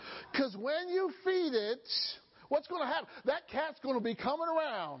 Because when you feed it, what's going to happen? That cat's going to be coming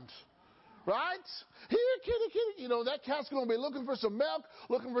around. Right? Here, kitty, kitty. You know, that cat's going to be looking for some milk,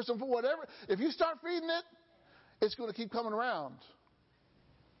 looking for some food, whatever. If you start feeding it, it's going to keep coming around.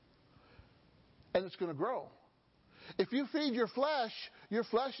 And it's going to grow. If you feed your flesh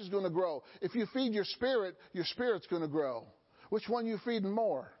is going to grow. If you feed your spirit's going to grow. Which one are you feeding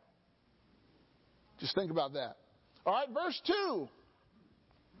more? Just think about that. All right, verse 2.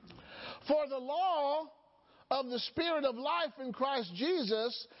 For the law of the Spirit of life in Christ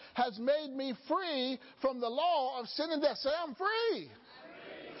Jesus has made me free from the law of sin and death. Say, I'm free.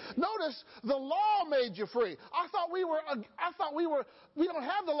 Notice, the law made you free. I thought we don't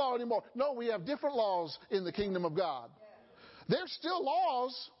have the law anymore. No, we have different laws in the kingdom of God. There's still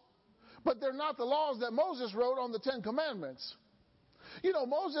laws, but they're not the laws that Moses wrote on the 10 Commandments. You know,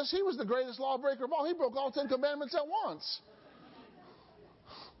 Moses, he was the greatest lawbreaker of all. He broke all 10 Commandments at once.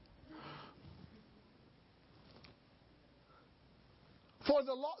 For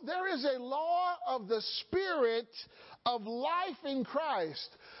the law, there is a law of the Spirit of life in Christ.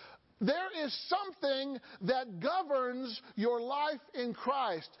 There is something that governs your life in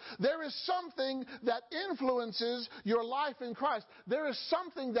Christ. There is something that influences your life in Christ. There is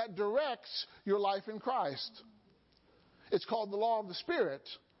something that directs your life in Christ. It's called the law of the Spirit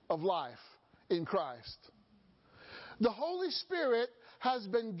of life in Christ. The Holy Spirit has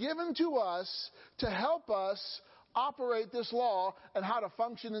been given to us to help us operate this law and how to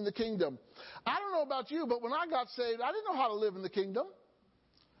function in the kingdom. I don't know about you, but when I got saved, I didn't know how to live in the kingdom.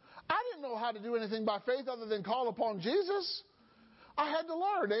 I didn't know how to do anything by faith other than call upon Jesus. I had to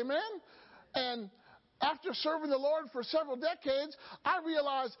learn, amen? And after serving the Lord for several decades, I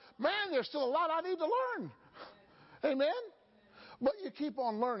realized, man, there's still a lot I need to learn. Amen? But you keep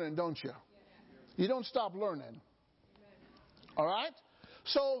on learning, don't you? You don't stop learning. All right?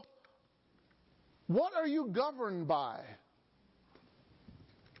 So, what are you governed by?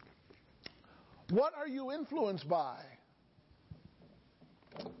 What are you influenced by?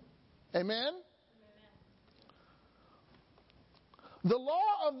 Amen? The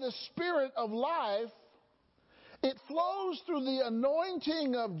law of the Spirit of life, it flows through the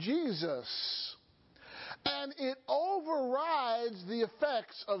anointing of Jesus, and it overrides the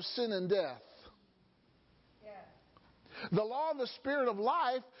effects of sin and death. The law of the Spirit of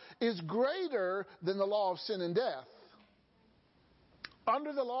life is greater than the law of sin and death.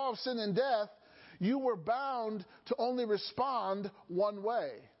 Under the law of sin and death, you were bound to only respond one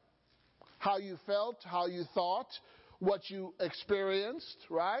way. How you felt, how you thought, what you experienced,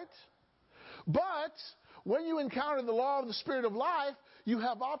 right? But when you encounter the law of the Spirit of life, you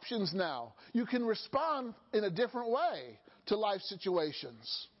have options now. You can respond in a different way to life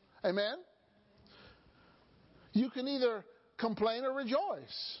situations. Amen? You can either complain or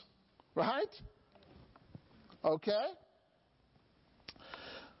rejoice. Right? Okay?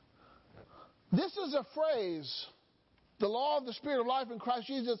 This is a phrase, the law of the Spirit of life in Christ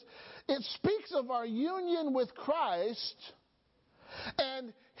Jesus. It speaks of our union with Christ,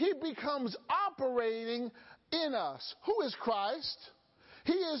 and He becomes operating in us. Who is Christ?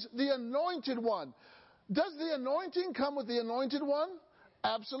 He is the anointed one. Does the anointing come with the anointed one?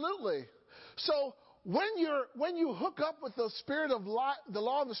 Absolutely. So, when you hook up with the Spirit of life, the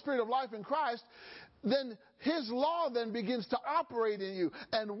law of the Spirit of life in Christ, then His law then begins to operate in you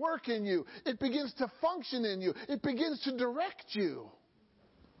and work in you. It begins to function in you. It begins to direct you.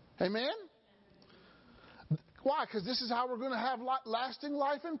 Amen? Why? Because this is how we're going to have lasting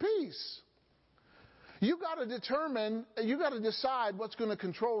life and peace. You got to decide what's going to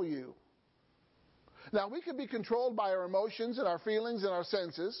control you. Now, we can be controlled by our emotions and our feelings and our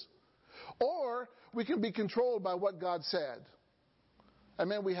senses, or we can be controlled by what God said.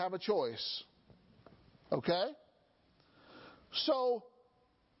 Amen. We have a choice. Okay? So,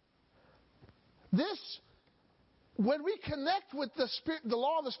 when we connect with the Spirit, the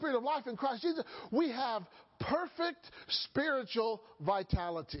law of the Spirit of life in Christ Jesus, we have perfect spiritual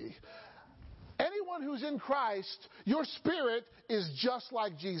vitality. Anyone who's in Christ, your spirit is just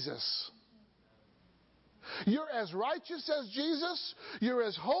like Jesus. You're as righteous as Jesus. You're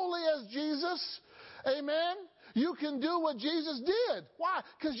as holy as Jesus. Amen? You can do what Jesus did. Why?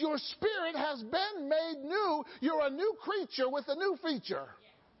 Because your spirit has been made new. You're a new creature with a new feature.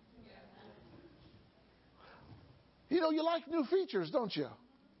 You know, you like new features, don't you?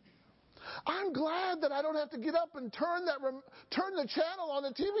 I'm glad that I don't have to get up and turn the channel on the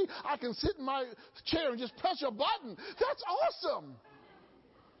TV. I can sit in my chair and just press a button. That's awesome.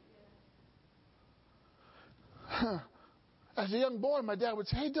 As a young boy, my dad would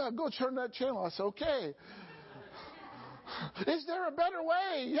say, "Hey, Doug, go turn that channel." I said, "Okay." Is there a better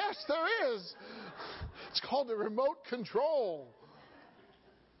way? Yes, there is. It's called the remote control.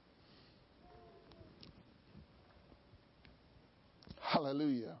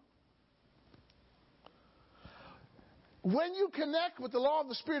 Hallelujah. When you connect with the law of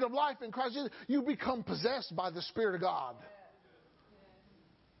the Spirit of life in Christ Jesus, you become possessed by the Spirit of God.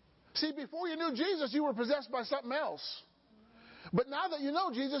 See, before you knew Jesus, you were possessed by something else. But now that you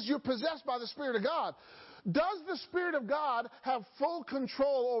know Jesus, you're possessed by the Spirit of God. Does the Spirit of God have full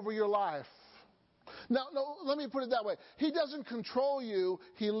control over your life? Now, no, let me put it that way. He doesn't control you,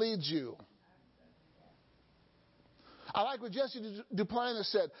 He leads you. I like what Jesse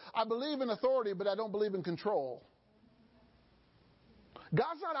Duplantis said. I believe in authority, but I don't believe in control.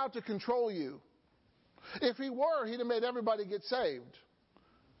 God's not out to control you. If He were, He'd have made everybody get saved.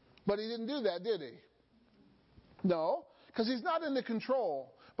 But He didn't do that, did He? No, because He's not into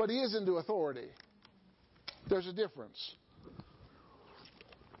control, but He is into authority. There's a difference.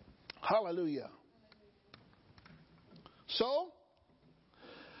 Hallelujah. So,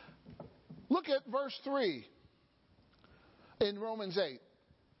 look at verse 3 in Romans 8.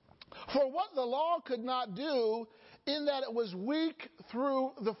 For what the law could not do, in that it was weak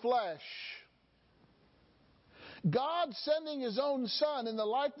through the flesh, God sending His own Son in the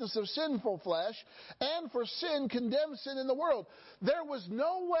likeness of sinful flesh, and for sin condemned sin in the world. There was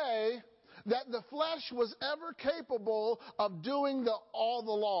no way that the flesh was ever capable of doing all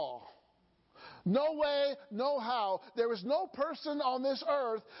the law. No way, no how. There was no person on this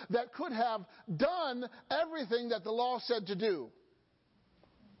earth that could have done everything that the law said to do.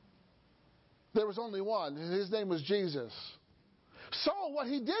 There was only one. His name was Jesus. So what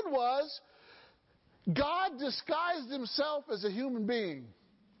He did was, God disguised Himself as a human being.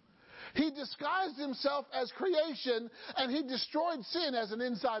 He disguised Himself as creation, and He destroyed sin as an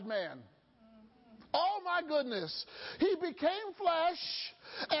inside man. Oh my goodness. He became flesh,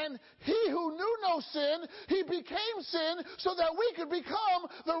 and He who knew no sin, He became sin so that we could become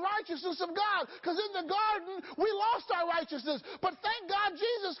the righteousness of God. Because in the garden, we lost our righteousness. But thank God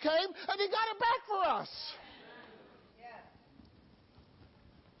Jesus came and He got it back for us.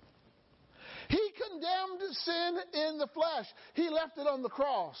 He condemned sin in the flesh. He left it on the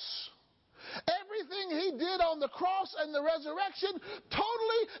cross. Everything He did on the cross and the resurrection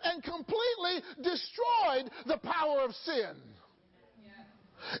totally and completely destroyed the power of sin.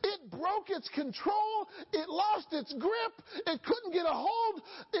 It broke its control. It lost its grip. It couldn't get a hold.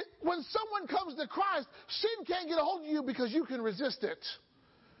 When someone comes to Christ, sin can't get a hold of you because you can resist it.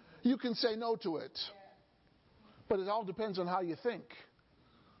 You can say no to it. But it all depends on how you think.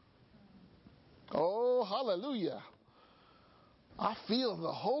 Oh, hallelujah. I feel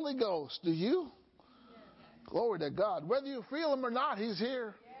the Holy Ghost. Do you? Glory to God. Whether you feel Him or not, He's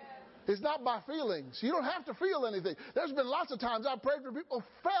here. It's not by feelings. You don't have to feel anything. There's been lots of times I've prayed for people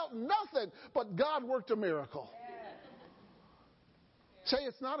who felt nothing, but God worked a miracle. Say,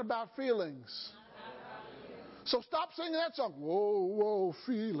 it's not about feelings. So stop singing that song. Whoa, whoa,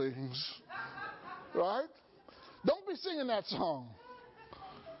 feelings. Right? Don't be singing that song.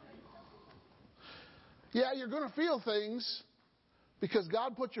 Yeah, you're going to feel things because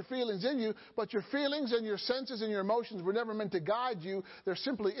God put your feelings in you, but your feelings and your senses and your emotions were never meant to guide you. They're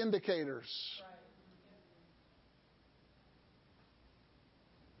simply indicators.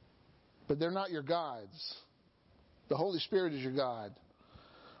 But they're not your guides. The Holy Spirit is your guide.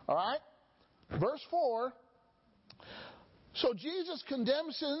 All right? Verse 4. So Jesus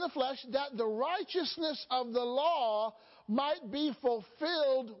condemns sin in the flesh that the righteousness of the law might be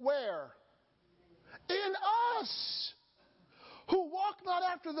fulfilled where? In us, who walk not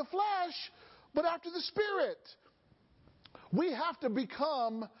after the flesh, but after the Spirit. We have to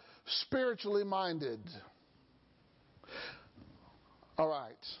become spiritually minded. All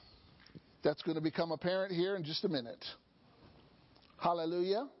right. That's going to become apparent here in just a minute.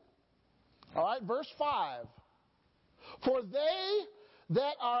 Hallelujah. All right, verse 5. For they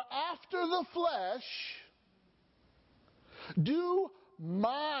that are after the flesh do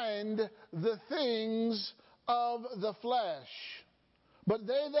mind the things of the flesh, but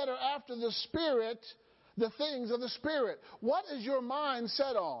they that are after the Spirit, the things of the Spirit. What is your mind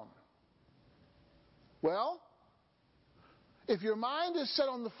set on? Well, if your mind is set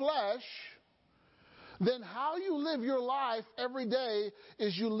on the flesh, then how you live your life every day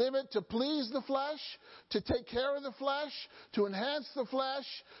is you live it to please the flesh, to take care of the flesh, to enhance the flesh,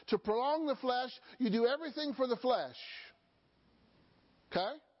 to prolong the flesh. You do everything for the flesh.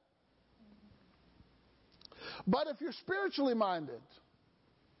 Okay? But if you're spiritually minded,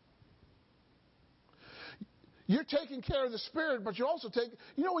 you're taking care of the Spirit, but you also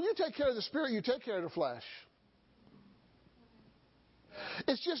when you take care of the Spirit, you take care of the flesh.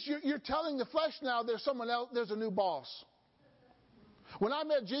 It's just you're telling the flesh now there's someone else, there's a new boss. When I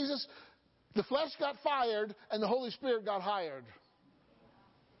met Jesus, the flesh got fired and the Holy Spirit got hired.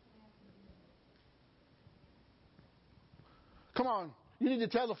 Come on, you need to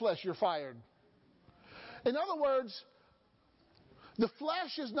tell the flesh you're fired. In other words, the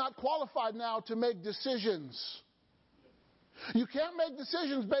flesh is not qualified now to make decisions. You can't make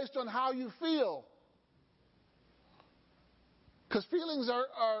decisions based on how you feel. Because feelings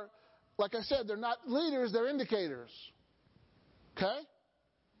are, like I said, they're not leaders, they're indicators. Okay?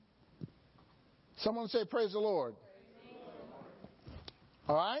 Someone say, praise the Lord.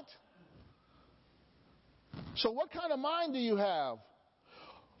 All right? So what kind of mind do you have?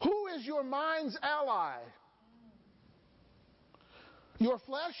 Who is your mind's ally? Your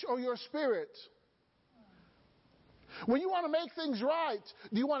flesh or your spirit? When you want to make things right,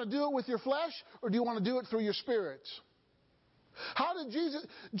 do you want to do it with your flesh or do you want to do it through your spirit? How did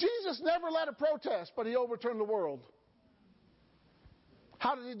Jesus never led a protest, but he overturned the world.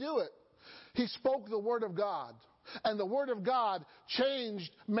 How did he do it? He spoke the Word of God. And the Word of God changed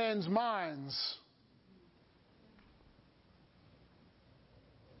men's minds.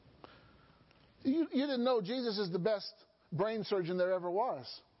 You didn't know Jesus is the best brain surgeon there ever was.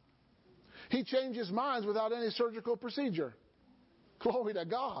 He changes minds without any surgical procedure. Glory to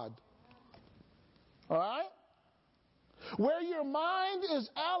God. All right? Where your mind is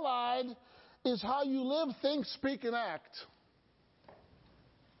allied is how you live, think, speak, and act.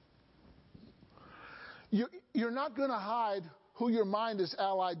 You're not going to hide who your mind is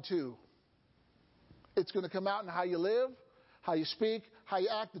allied to. It's going to come out in how you live, how you speak, how you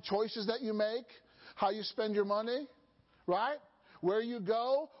act, the choices that you make, how you spend your money, right? Where you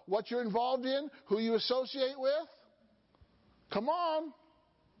go, what you're involved in, who you associate with. Come on.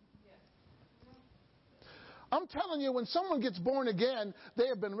 I'm telling you, when someone gets born again, they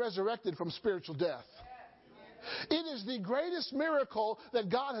have been resurrected from spiritual death. It is the greatest miracle that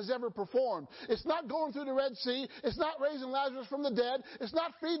God has ever performed. It's not going through the Red Sea. It's not raising Lazarus from the dead. It's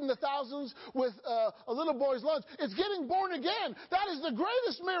not feeding the thousands with a little boy's lunch. It's getting born again. That is the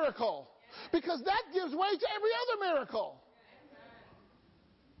greatest miracle because that gives way to every other miracle.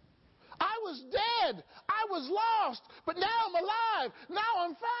 I was dead. I was lost. But now I'm alive. Now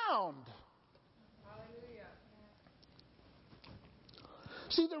I'm found.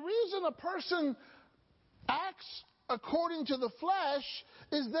 See, the reason a person acts according to the flesh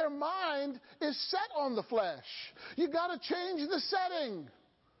is their mind is set on the flesh. You got to change the setting.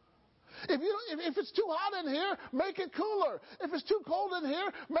 If it's too hot in here, make it cooler. If it's too cold in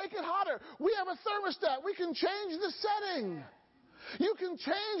here, make it hotter. We have a thermostat. We can change the setting. You can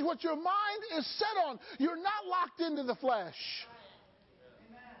change what your mind is set on. You're not locked into the flesh.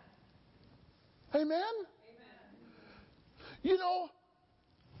 Amen? Amen? You know,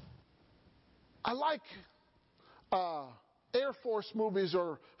 I like Air Force movies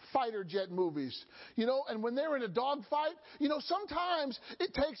or fighter jet movies, you know, and when they're in a dogfight, you know, sometimes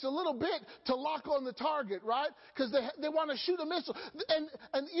it takes a little bit to lock on the target, right? Because they want to shoot a missile,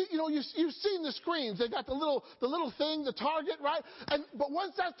 and you know, you've seen the screens. They got the little thing, the target, right? But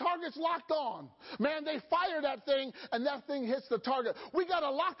once that target's locked on, man, they fire that thing, and that thing hits the target. We got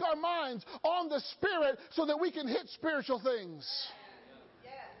to lock our minds on the Spirit so that we can hit spiritual things.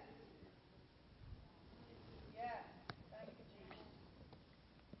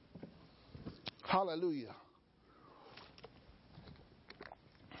 Hallelujah.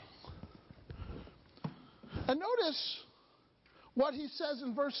 And notice what he says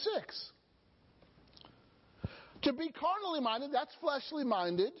in verse 6. To be carnally minded, that's fleshly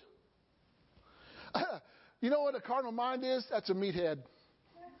minded. You know what a carnal mind is? That's a meathead.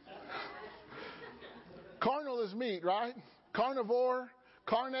 Carnal is meat, right? Carnivore,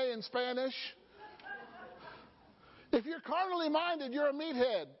 carne in Spanish. If you're carnally minded, you're a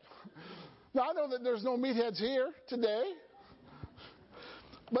meathead. Now, I know that there's no meatheads here today.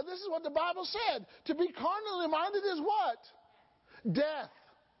 But this is what the Bible said. To be carnally minded is what? Death.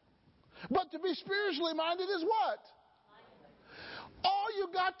 But to be spiritually minded is what? All you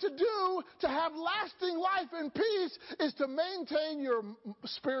got to do to have lasting life and peace is to maintain your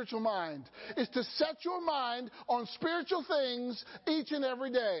spiritual mind, is to set your mind on spiritual things each and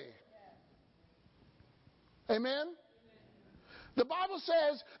every day. Amen? The Bible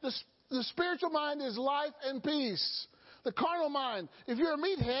says the spiritual mind is life and peace. The carnal mind, if you're a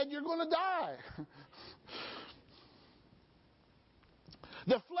meathead, you're going to die.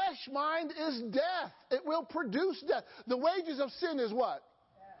 The flesh mind is death. It will produce death. The wages of sin is what?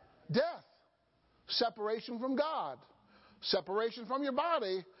 Death. Separation from God. Separation from your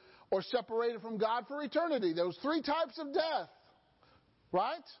body, or separated from God for eternity. Those three types of death.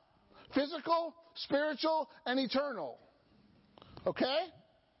 Right? Physical, spiritual, and eternal. Okay?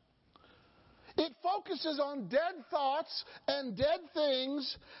 It focuses on dead thoughts and dead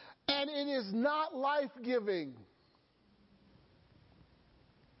things, and it is not life-giving.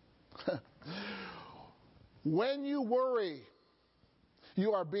 When you worry,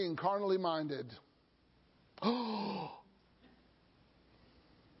 you are being carnally minded.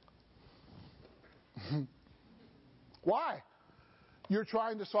 Why? You're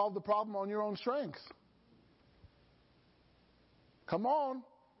trying to solve the problem on your own strength. Come on.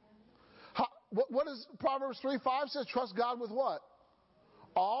 What does Proverbs 3:5 says? Trust God with what?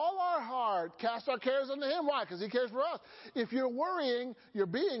 All our heart. Cast our cares unto Him. Why? Because He cares for us. If you're worrying, you're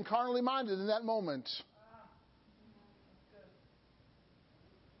being carnally minded in that moment.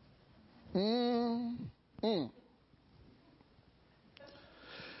 You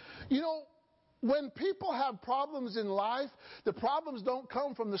know, when people have problems in life, the problems don't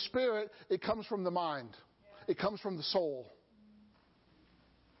come from the spirit. It comes from the mind. It comes from the soul.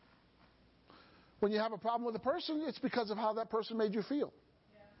 When you have a problem with a person, it's because of how that person made you feel.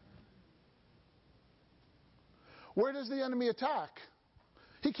 Where does the enemy attack?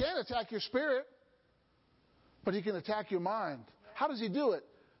 He can't attack your spirit, but he can attack your mind. How does he do it?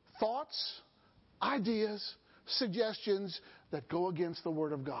 Thoughts, ideas, suggestions that go against the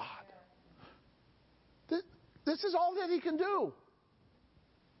Word of God. This is all that he can do.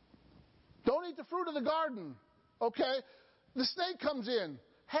 Don't eat the fruit of the garden. Okay? The snake comes in.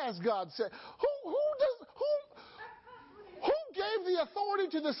 Has God said? Who gave the authority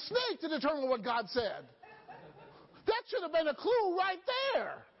to the snake to determine what God said? That should have been a clue right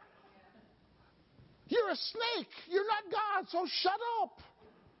there. You're a snake. You're not God, so shut up.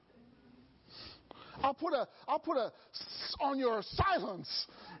 I'll put a on your silence,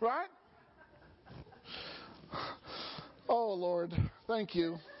 right? Oh, Lord, thank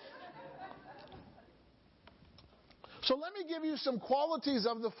you. So let me give you some qualities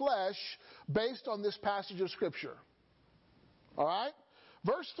of the flesh based on this passage of Scripture. All right?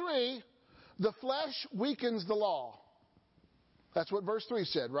 Verse 3, the flesh weakens the law. That's what verse 3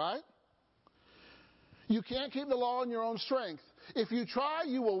 said, right? You can't keep the law in your own strength. If you try,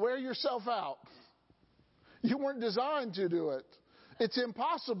 you will wear yourself out. You weren't designed to do it. It's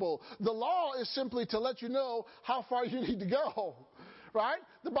impossible. The law is simply to let you know how far you need to go. Right?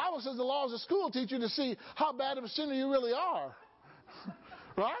 The Bible says the law is a school teacher to see how bad of a sinner you really are.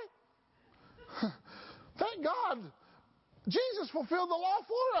 Right? Thank God Jesus fulfilled the law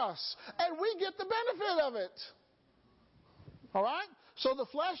for us, and we get the benefit of it. All right? So the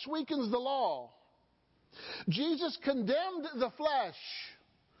flesh weakens the law. Jesus condemned the flesh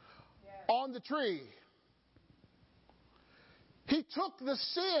on the tree. He took the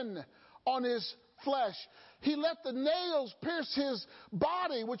sin on His flesh. He let the nails pierce His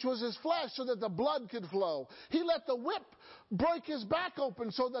body, which was His flesh, so that the blood could flow. He let the whip break His back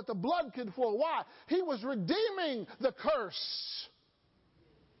open so that the blood could flow. Why? He was redeeming the curse.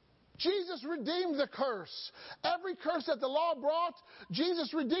 Jesus redeemed the curse. Every curse that the law brought,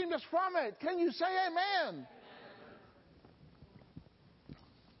 Jesus redeemed us from it. Can you say amen?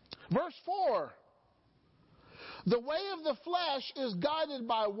 Verse 4. The way of the flesh is guided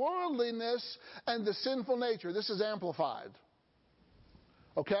by worldliness and the sinful nature. This is amplified.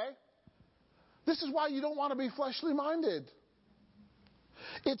 Okay? This is why you don't want to be fleshly minded.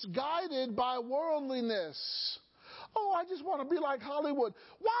 It's guided by worldliness. Oh, I just want to be like Hollywood.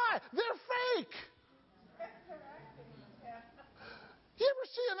 Why? They're fake. You ever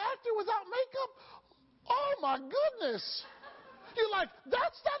see an actor without makeup? Oh my goodness. You're like,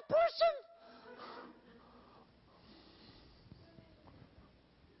 that's that person?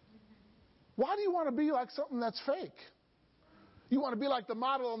 Why do you want to be like something that's fake? You want to be like the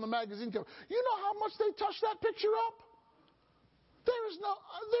model on the magazine cover. You know how much they touch that picture up? There's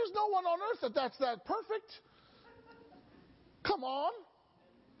no one on earth that's that perfect. Come on.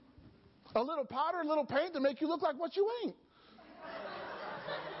 A little powder, a little paint to make you look like what you ain't.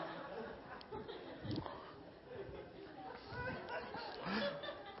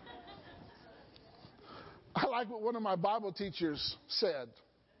 like what one of my Bible teachers said.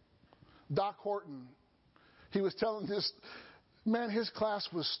 Doc Horton. He was telling this, man, his class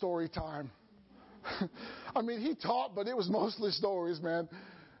was story time. I mean, he taught, but it was mostly stories, man.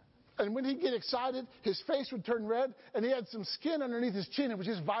 And when he'd get excited, his face would turn red, and he had some skin underneath his chin. It would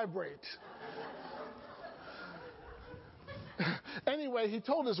just vibrate. Anyway, he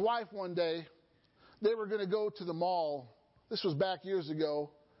told his wife one day they were going to go to the mall. This was back years ago.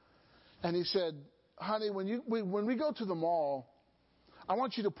 And he said, honey, when we go to the mall, I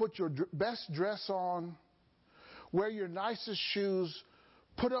want you to put your best dress on, wear your nicest shoes,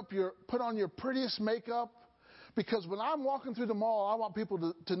 put on your prettiest makeup, because when I'm walking through the mall, I want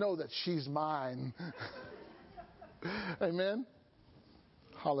people to know that she's mine. Amen?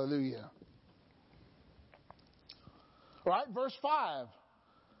 Hallelujah. All right, verse 5.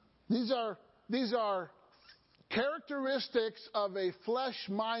 These are characteristics of a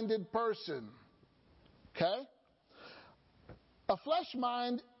flesh-minded person. Okay? A flesh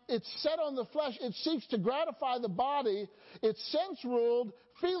mind, it's set on the flesh. It seeks to gratify the body. It's sense-ruled,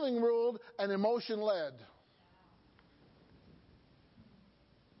 feeling-ruled, and emotion-led.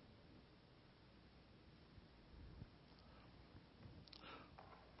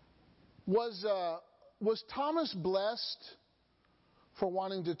 Was Thomas blessed for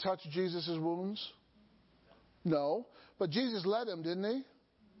wanting to touch Jesus' wounds? No. But Jesus led him, didn't he?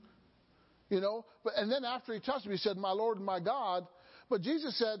 And then after he touched him, he said, my Lord and my God. But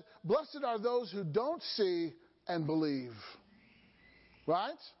Jesus said, blessed are those who don't see and believe.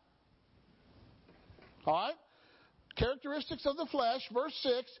 Right? All right? Characteristics of the flesh, verse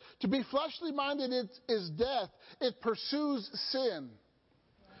 6, to be fleshly minded is death. It pursues sin.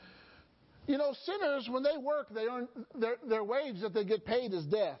 Sinners, when they work, they earn their wage that they get paid is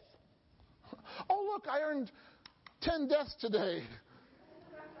death. Oh, look, I earned 10 deaths today.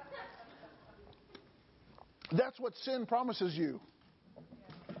 That's what sin promises you.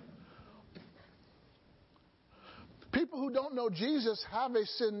 People who don't know Jesus have a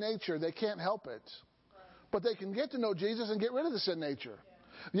sin nature. They can't help it. But they can get to know Jesus and get rid of the sin nature.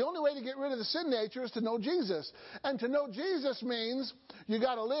 The only way to get rid of the sin nature is to know Jesus. And to know Jesus means you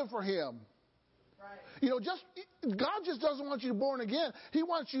got to live for Him. God just doesn't want you born again. He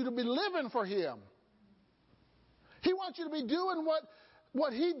wants you to be living for Him. He wants you to be doing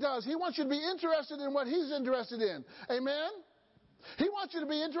what He does. He wants you to be interested in what He's interested in. Amen? He wants you to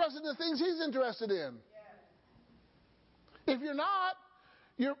be interested in the things He's interested in. If you're not,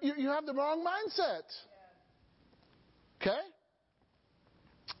 you have the wrong mindset. Okay?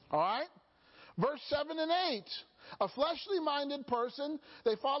 All right? Verse 7 and 8. A fleshly minded person,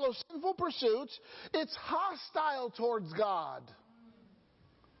 they follow sinful pursuits. It's hostile towards God.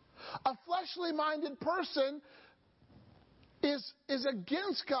 A fleshly minded person is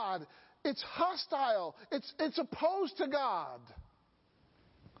against God. It's hostile. It's opposed to God.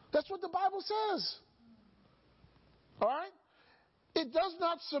 That's what the Bible says. All right? It does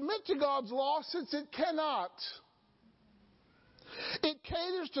not submit to God's law since it cannot. It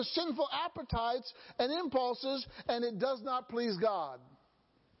caters to sinful appetites and impulses, and it does not please God.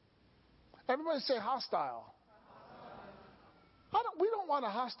 Everybody say hostile. We don't want a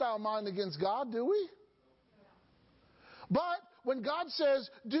hostile mind against God, do we? But when God says,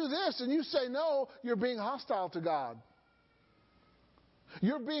 do this, and you say no, you're being hostile to God.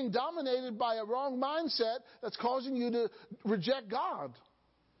 You're being dominated by a wrong mindset that's causing you to reject God.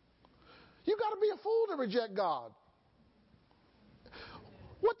 You've got to be a fool to reject God.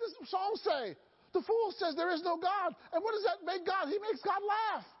 What does the song say? The fool says there is no God. And what does that make God? He makes God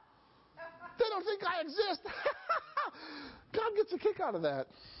laugh. They don't think I exist. God gets a kick out of that.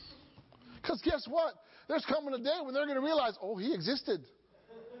 Because guess what? There's coming a day when they're going to realize, oh, He existed.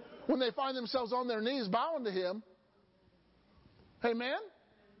 When they find themselves on their knees bowing to Him. Amen?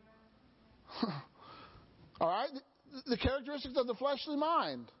 All right? The characteristics of the fleshly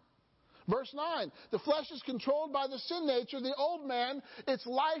mind. Verse 9, the flesh is controlled by the sin nature, the old man, it's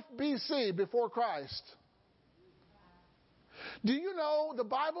life BC, before Christ. Do you know the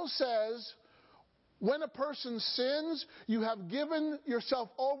Bible says when a person sins, you have given yourself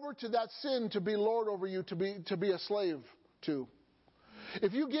over to that sin to be Lord over you, to be a slave to.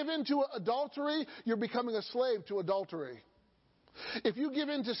 If you give in to adultery, you're becoming a slave to adultery. If you give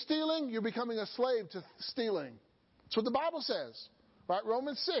in to stealing, you're becoming a slave to stealing. That's what the Bible says. Right?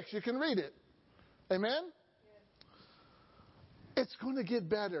 Romans 6, you can read it. Amen? It's going to get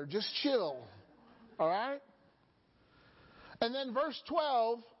better. Just chill. All right? And then verse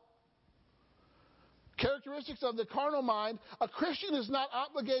 12, characteristics of the carnal mind. A Christian is not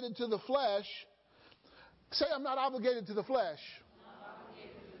obligated to the flesh. Say, I'm not obligated to the flesh.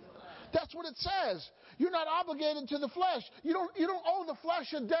 That's what it says. You're not obligated to the flesh. You don't owe the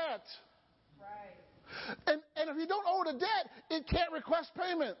flesh a debt. Right. And if you don't owe it a debt, it can't request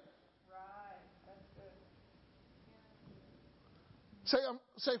payment. Right. That's good.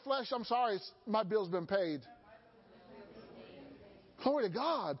 Say, flesh, I'm sorry, my bill's been paid. Glory to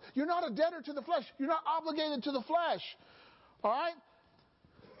God. You're not a debtor to the flesh. You're not obligated to the flesh. All right?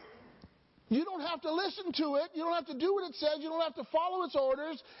 You don't have to listen to it. You don't have to do what it says. You don't have to follow its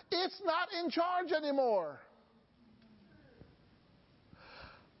orders. It's not in charge anymore.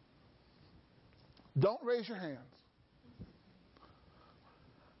 Don't raise your hands.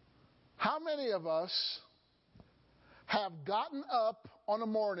 How many of us have gotten up on a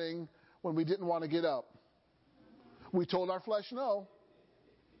morning when we didn't want to get up? We told our flesh no.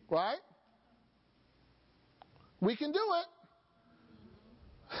 Right? We can do it.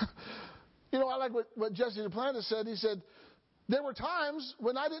 You know, I like what Jesse Duplantis said. He said, there were times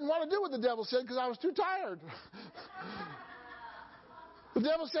when I didn't want to do what the devil said because I was too tired. The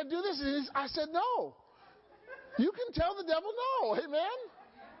devil said, do this. And I said, no. You can tell the devil no. Amen?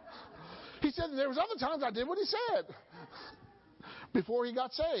 He said, there was other times I did what he said before he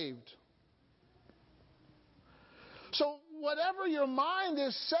got saved. So whatever your mind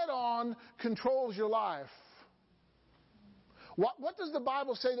is set on controls your life. What does the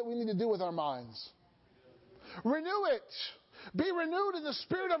Bible say that we need to do with our minds? Renew it. Be renewed in the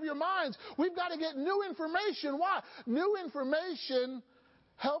spirit of your minds. We've got to get new information. Why? New information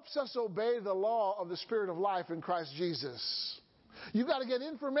helps us obey the law of the Spirit of life in Christ Jesus. You've got to get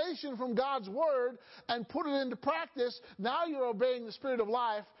information from God's Word and put it into practice. Now you're obeying the Spirit of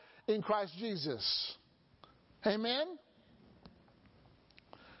life in Christ Jesus. Amen?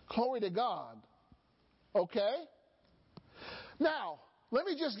 Glory to God. Okay? Now, let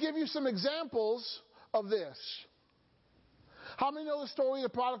me just give you some examples of this. How many know the story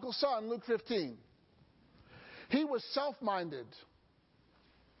of the prodigal son, Luke 15? He was self-minded.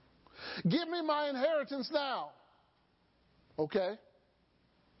 Give me my inheritance now. Okay.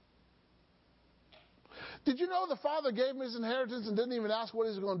 Did you know the father gave him his inheritance and didn't even ask what he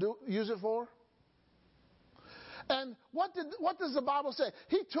was going to use it for? And what does the Bible say?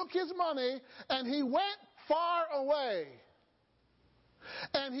 He took his money and he went far away.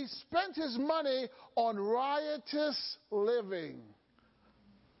 And he spent his money on riotous living.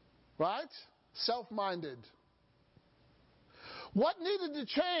 Right? Self-minded. What needed to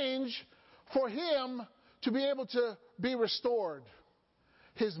change for him to be able to be restored?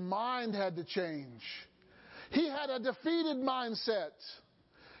 His mind had to change. He had a defeated mindset.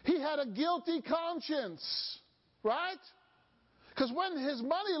 He had a guilty conscience. Right? Because when his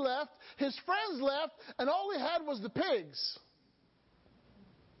money left, his friends left, and all he had was the pigs.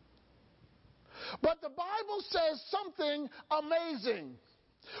 But the Bible says something amazing.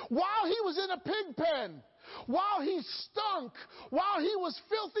 While he was in a pig pen, while he stunk, while he was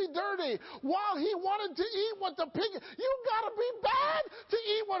filthy dirty, while he wanted to eat what the pig... You gotta be bad to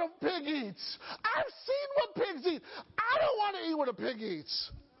eat what a pig eats. I've seen what pigs eat. I don't want to eat what a pig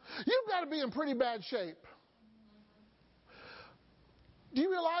eats. You've got to be in pretty bad shape. Do you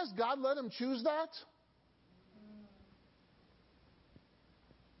realize God let him choose that?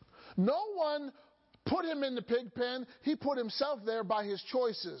 No one put him in the pig pen. He put himself there by his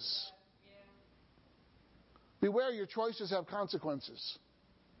choices. Beware, your choices have consequences.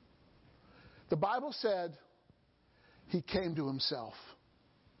 The Bible said he came to himself.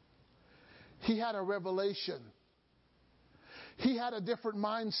 He had a revelation. He had a different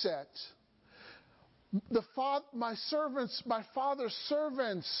mindset. My father's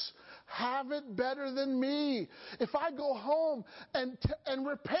servants have it better than me. If I go home and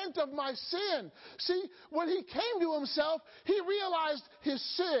repent of my sin. See, when he came to himself, he realized his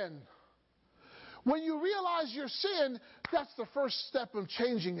sin. When you realize your sin, that's the first step of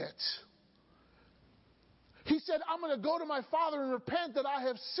changing it. He said, I'm going to go to my father and repent that I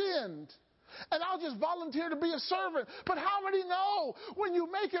have sinned. And I'll just volunteer to be a servant. But how many know when you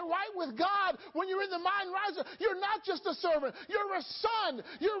make it right with God, when you're in the mind riser, you're not just a servant. You're a son.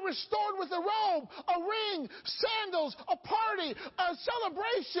 You're restored with a robe, a ring, sandals, a party, a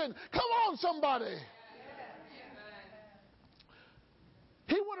celebration. Come on, somebody.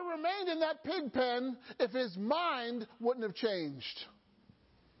 He would have remained in that pig pen if his mind wouldn't have changed.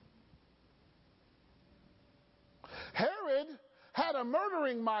 Herod had a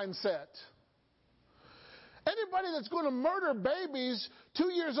murdering mindset. Anybody that's going to murder babies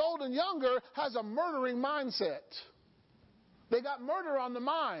 2 years old and younger has a murdering mindset. They got murder on the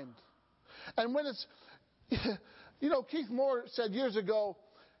mind. And when it's, Keith Moore said years ago,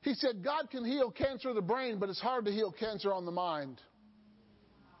 he said, God can heal cancer of the brain, but it's hard to heal cancer on the mind.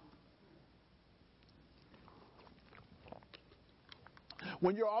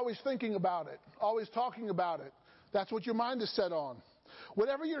 When you're always thinking about it, always talking about it, that's what your mind is set on.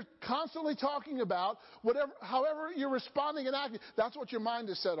 Whatever you're constantly talking about, however you're responding and acting, that's what your mind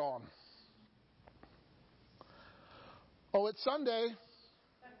is set on. Oh, it's Sunday.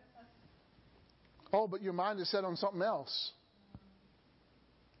 Oh, but your mind is set on something else.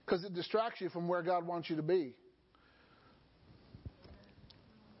 Because it distracts you from where God wants you to be.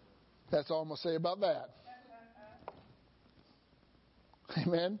 That's all I'm going to say about that.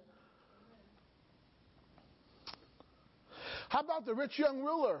 Amen. How about the rich young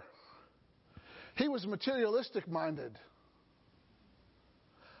ruler? He was materialistic minded.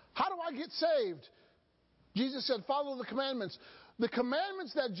 How do I get saved? Jesus said, follow the commandments. The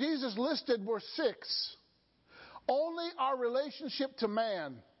commandments that Jesus listed were 6. Only our relationship to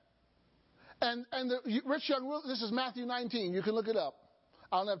man. And the rich young ruler, this is Matthew 19. You can look it up.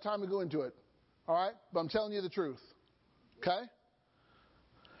 I don't have time to go into it. All right? But I'm telling you the truth. Okay?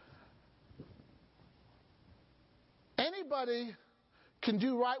 Anybody can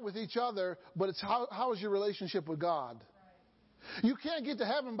do right with each other, but it's how is your relationship with God? You can't get to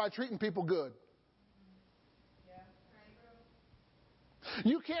heaven by treating people good.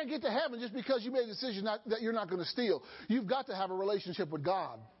 You can't get to heaven just because you made a decision that you're not going to steal. You've got to have a relationship with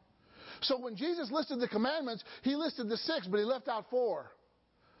God. So when Jesus listed the commandments, he listed the 6, but he left out 4.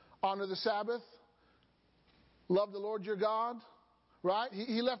 Honor the Sabbath. Love the Lord your God. Right?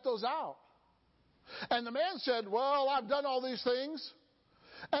 He left those out. And the man said, well, I've done all these things.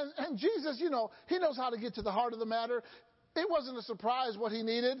 And Jesus, he knows how to get to the heart of the matter. It wasn't a surprise what he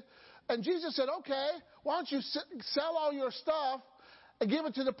needed. And Jesus said, okay, why don't you sell all your stuff and give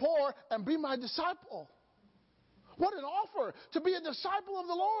it to the poor and be my disciple? What an offer to be a disciple of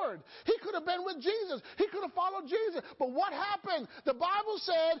the Lord. He could have been with Jesus. He could have followed Jesus. But what happened? The Bible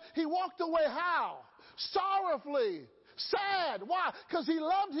said he walked away how? Sorrowfully. Sad. Why? Because he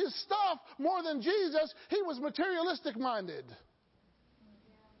loved his stuff more than Jesus. He was materialistic minded.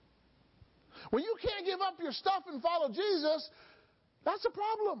 When you can't give up your stuff and follow Jesus, that's a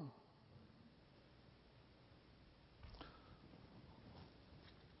problem.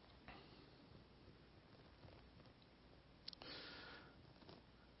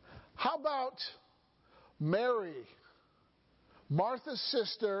 How about Mary, Martha's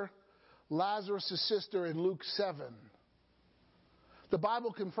sister, Lazarus' sister in Luke 7? The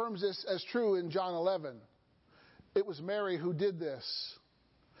Bible confirms this as true in John 11. It was Mary who did this.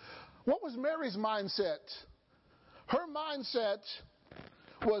 What was Mary's mindset? Her mindset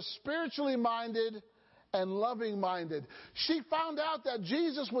was spiritually minded and loving minded. She found out that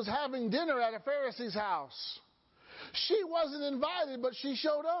Jesus was having dinner at a Pharisee's house. She wasn't invited, but she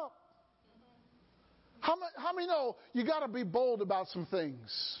showed up. How many know you got to be bold about some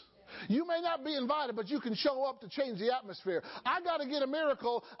things? You may not be invited, but you can show up to change the atmosphere. I got to get a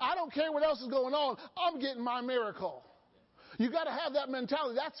miracle. I don't care what else is going on. I'm getting my miracle. You got to have that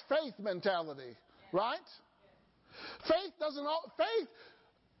mentality. That's faith mentality, right? Faith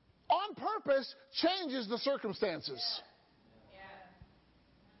on purpose changes the circumstances.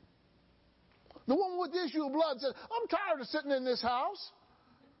 The woman with the issue of blood said, I'm tired of sitting in this house.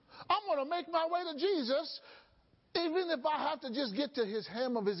 I'm going to make my way to Jesus. Even if I have to just get to his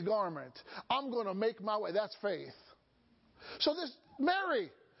hem of his garment, I'm going to make my way. That's faith. So this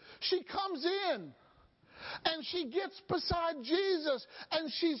Mary, she comes in and she gets beside Jesus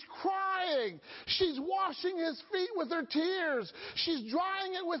and she's crying. She's washing his feet with her tears. She's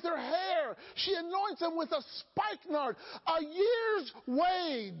drying it with her hair. She anoints him with a spikenard, a year's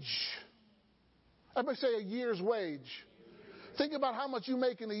wage. Everybody say a year's wage. Think about how much you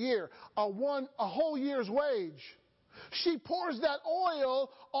make in a year. A whole year's wage. She pours that oil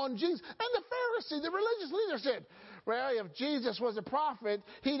on Jesus. And the Pharisee, the religious leader said, well, if Jesus was a prophet,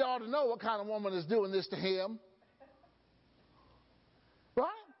 he'd ought to know what kind of woman is doing this to him. Right?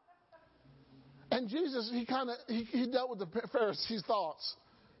 And Jesus, he dealt with the Pharisees' thoughts.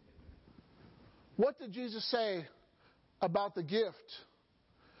 What did Jesus say about the gift?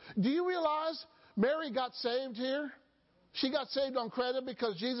 Do you realize Mary got saved here? She got saved on credit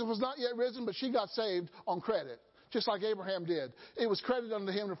because Jesus was not yet risen, but she got saved on credit, just like Abraham did. It was credited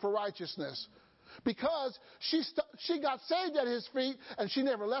unto him for righteousness. Because she got saved at his feet, and she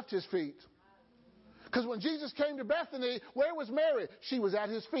never left his feet. Because when Jesus came to Bethany, where was Mary? She was at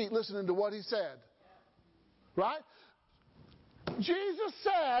his feet listening to what he said. Right? Jesus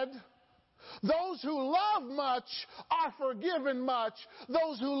said, those who love much are forgiven much.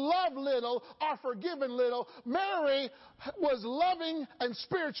 Those who love little are forgiven little. Mary was loving and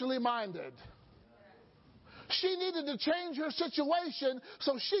spiritually minded. She needed to change her situation,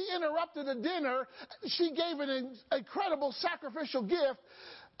 so she interrupted a dinner. She gave an incredible sacrificial gift,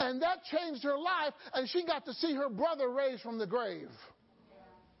 and that changed her life, and she got to see her brother raised from the grave.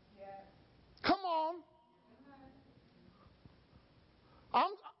 Come on.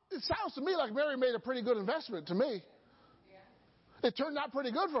 It sounds to me like Mary made a pretty good investment to me. It turned out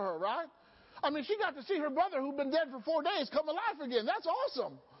pretty good for her, right? I mean, she got to see her brother who'd been dead for 4 days come alive again. That's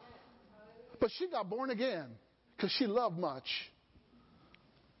awesome. But she got born again because she loved much.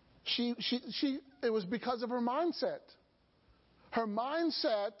 It was because of her mindset. Her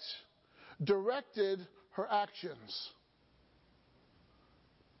mindset directed her actions.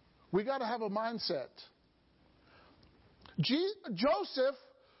 We got to have a mindset. Joseph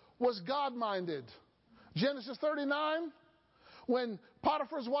was God-minded. Genesis 39, when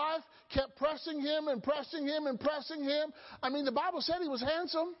Potiphar's wife kept pressing him and pressing him and pressing him. I mean, the Bible said he was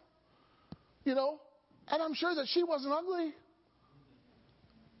handsome, you know, and I'm sure that she wasn't ugly.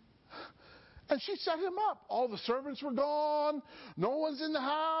 And she set him up. All the servants were gone. No one's in the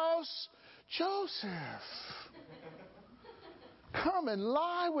house. Joseph, come and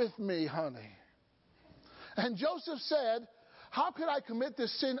lie with me, honey. And Joseph said, how could I commit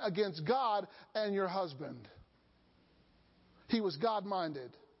this sin against God and your husband? He was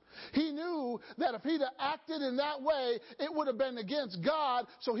God-minded. He knew that if he'd acted in that way, it would have been against God,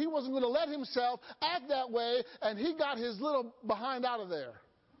 so he wasn't going to let himself act that way, and he got his little behind out of there.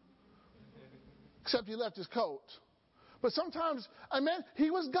 Except he left his coat. But sometimes, he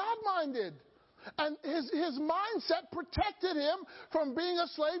was God-minded. And his mindset protected him from being a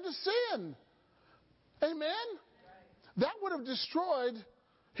slave to sin. Amen? That would have destroyed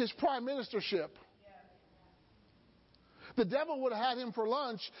his prime ministership. The devil would have had him for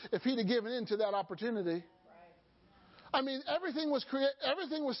lunch if he'd have given in to that opportunity. I mean, everything was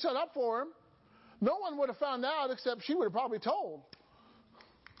set up for him. No one would have found out except she would have probably told.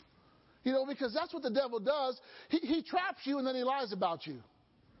 You know, because that's what the devil does. He traps you and then he lies about you.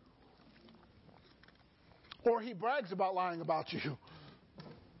 Or he brags about lying about you.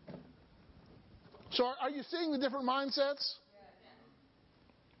 So are you seeing the different mindsets?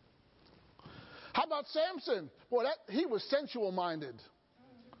 How about Samson? Boy, he was sensual minded.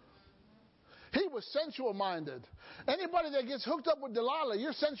 He was sensual minded. Anybody that gets hooked up with Delilah,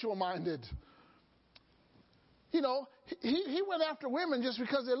 you're sensual minded. You know, he went after women just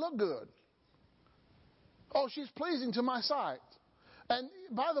because they look good. Oh, she's pleasing to my sight. And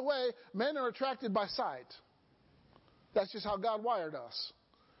by the way, men are attracted by sight. That's just how God wired us.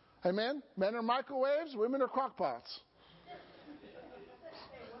 Amen? Men are microwaves, women are crock pots.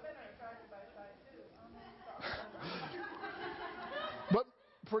 But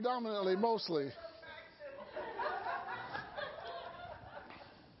predominantly, mostly.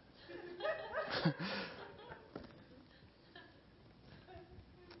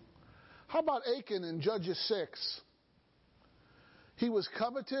 How about Achan in Judges 6? He was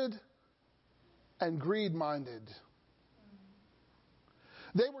coveted and greed-minded.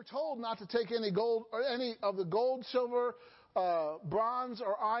 They were told not to take any gold or any of the gold, silver, bronze,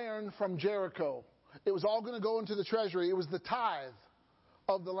 or iron from Jericho. It was all going to go into the treasury. It was the tithe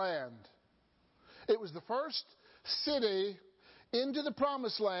of the land. It was the first city into the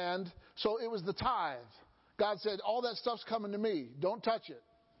promised land, so it was the tithe. God said, all that stuff's coming to me. Don't touch it.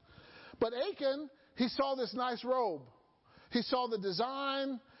 But Achan, he saw this nice robe. He saw the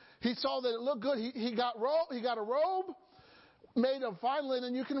design. He saw that it looked good. He got a robe made of fine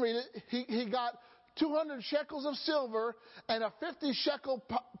linen. You can read it. He got 200 shekels of silver and a 50 shekel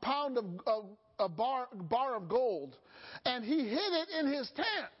pound of a bar of gold. And he hid it in his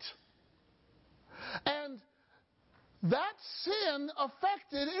tent. And that sin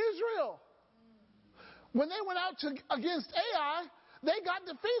affected Israel. When they went out against Ai, they got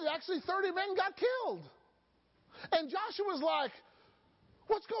defeated. Actually, 30 men got killed. And Joshua was like,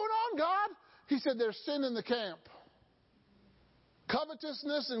 what's going on, God? He said, there's sin in the camp.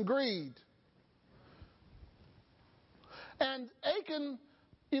 Covetousness and greed. And Achan,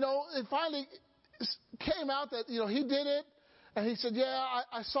 it finally came out that, he did it. And he said, yeah,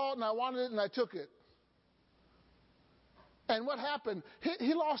 I saw it and I wanted it and I took it. And what happened?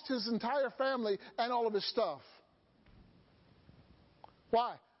 He lost his entire family and all of his stuff.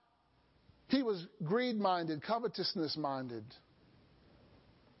 Why? He was greed-minded, covetousness-minded.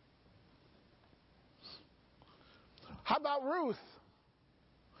 How about Ruth?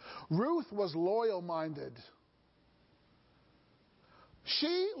 Ruth was loyal-minded.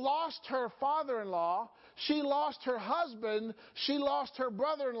 She lost her father-in-law. She lost her husband. She lost her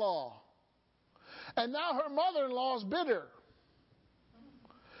brother-in-law. And now her mother-in-law is bitter.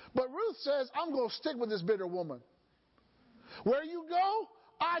 But Ruth says, I'm going to stick with this bitter woman. Where you go,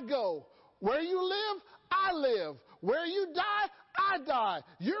 I go. Where you live, I live. Where you die, I die.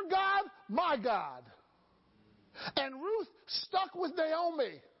 Your God, my God. And Ruth stuck with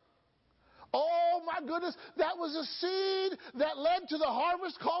Naomi. Oh my goodness, that was a seed that led to the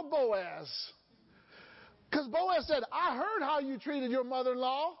harvest called Boaz. Because Boaz said, I heard how you treated your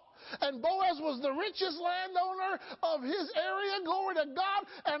mother-in-law. And Boaz was the richest landowner of his area, glory to God.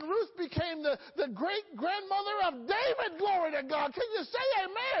 And Ruth became the great-grandmother of David, glory to God. Can you say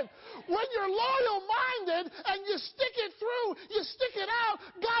amen? When you're loyal-minded and you stick it through, you stick it out,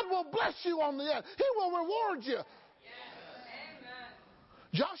 God will bless you on the end. He will reward you.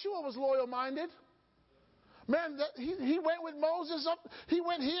 Joshua was loyal-minded. Man, he went with Moses up. He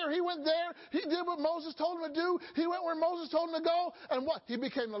went here. He went there. He did what Moses told him to do. He went where Moses told him to go. And what? He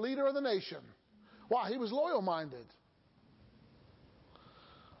became the leader of the nation. Why? He was loyal-minded.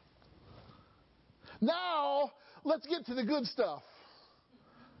 Now, let's get to the good stuff.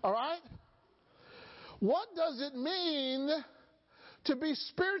 All right? What does it mean to be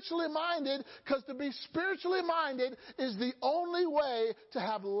spiritually minded? Because to be spiritually minded is the only way to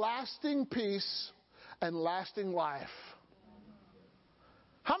have lasting peace and lasting life.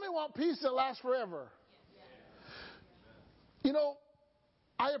 How many want peace that lasts forever? You know,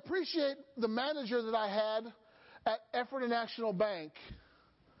 I appreciate the manager that I had at Effort National Bank.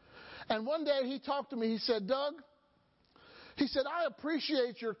 And one day he talked to me. He said, Doug, he said, I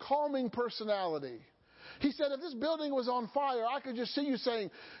appreciate your calming personality. He said, if this building was on fire, I could just see you saying,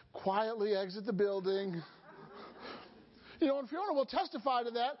 quietly exit the building. You know, and Fiona will testify to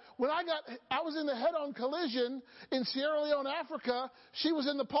that. When I was in the head-on collision in Sierra Leone, Africa. She was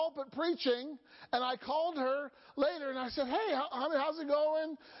in the pulpit preaching, and I called her later, and I said, hey, honey, how's it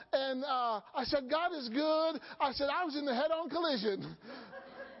going? And I said, God is good. I said, I was in the head-on collision.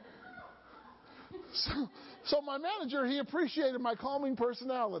 So my manager, he appreciated my calming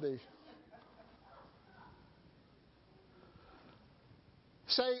personality.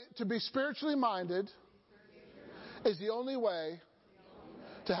 Say, to be spiritually minded is the only way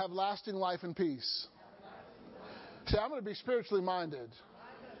to have lasting life and peace. Say, I'm going to be spiritually minded.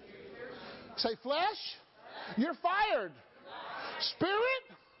 Say, flesh, you're fired. Spirit,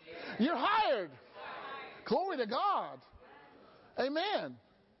 you're hired. Glory to God. Amen.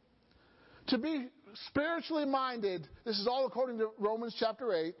 To be spiritually minded, this is all according to Romans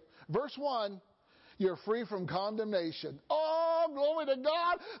chapter 8, verse 1, you're free from condemnation. Oh, glory to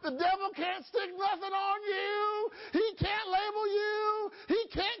God. The devil can't stick nothing on you. He can't label you. He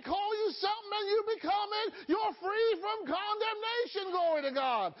can't call you something and you become it. You're free from condemnation, glory to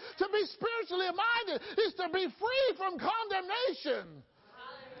God. To be spiritually minded is to be free from condemnation.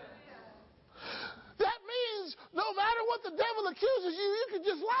 That means no matter what the devil accuses you, you can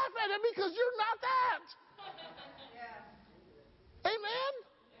just laugh at him because you're not that. Amen?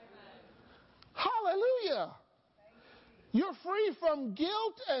 Hallelujah. You're free from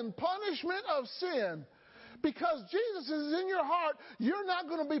guilt and punishment of sin. Because Jesus is in your heart, you're not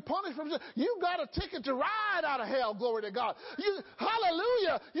going to be punished from sin. You got a ticket to ride out of hell, glory to God.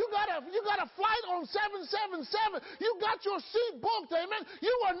 Hallelujah. You got a flight on 777. You got your seat booked, amen.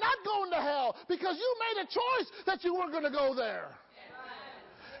 You are not going to hell because you made a choice that you were going to go there.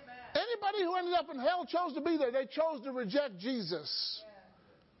 Amen. Anybody who ended up in hell chose to be there. They chose to reject Jesus.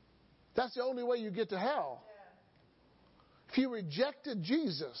 That's the only way you get to hell. If you rejected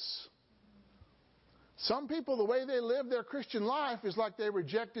Jesus. Some people, the way they live their Christian life is like they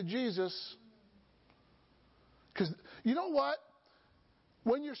rejected Jesus. Because you know what?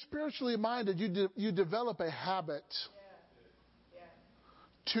 When you're spiritually minded, you develop a habit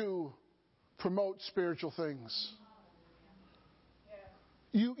to promote spiritual things.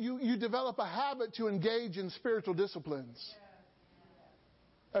 You develop a habit to engage in spiritual disciplines.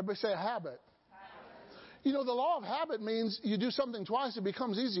 Everybody say a habit. You know, the law of habit means you do something twice, it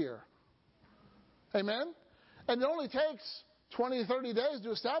becomes easier. Amen? And it only takes 20, 30 days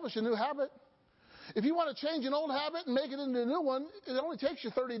to establish a new habit. If you want to change an old habit and make it into a new one, it only takes you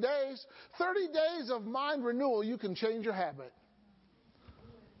 30 days. 30 days of mind renewal, you can change your habit.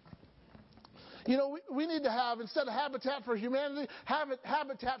 You know, we need to have, instead of Habitat for Humanity,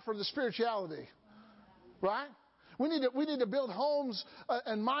 Habitat for the spirituality. Right? We need to build homes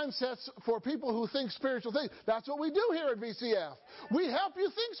and mindsets for people who think spiritual things. That's what we do here at VCF. We help you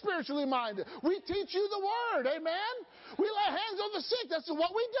think spiritually minded. We teach you the Word. Amen? We lay hands on the sick. That's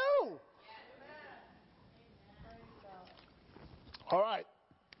what we do. All right.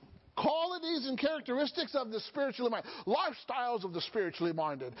 Qualities and characteristics of the spiritually minded. Lifestyles of the spiritually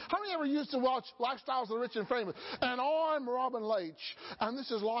minded. How many ever used to watch Lifestyles of the Rich and Famous? And I'm Robin Leach, and this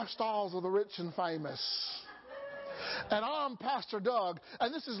is Lifestyles of the Rich and Famous. And I'm Pastor Doug,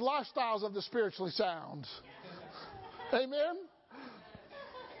 and this is Lifestyles of the Spiritually Sound. Amen?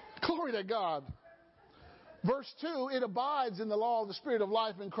 Glory to God. Verse 2, it abides in the law of the Spirit of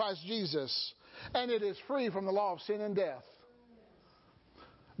life in Christ Jesus, and it is free from the law of sin and death.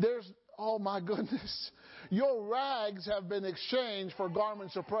 Oh my goodness, your rags have been exchanged for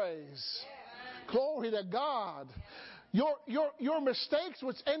garments of praise. Glory to God. Your mistakes,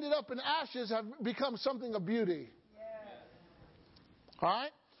 which ended up in ashes, have become something of beauty. All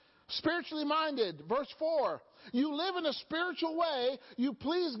right? Spiritually minded. Verse 4. You live in a spiritual way, you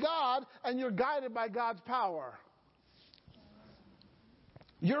please God, and you're guided by God's power.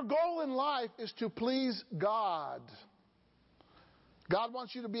 Your goal in life is to please God. God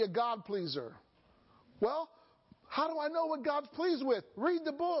wants you to be a God pleaser. Well, how do I know what God's pleased with? Read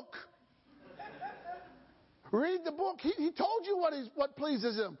the book. Read the book. He told you what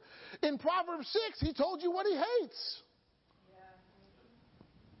pleases him. In Proverbs 6, he told you what he hates.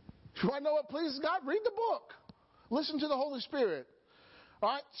 You want to know what pleases God? Read the book. Listen to the Holy Spirit. All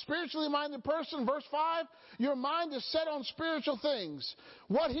right, spiritually minded person, verse 5, your mind is set on spiritual things.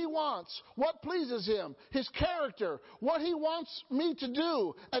 What he wants, what pleases him, his character, what he wants me to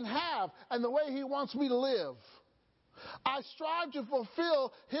do and have, and the way he wants me to live. I strive to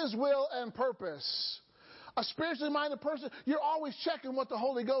fulfill his will and purpose. A spiritually minded person, you're always checking what the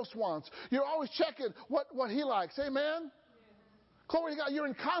Holy Ghost wants. You're always checking what he likes. Amen? Glory to God. You're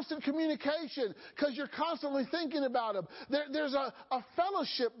in constant communication because you're constantly thinking about him. There's a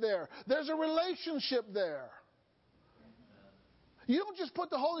fellowship there. There's a relationship there. You don't just put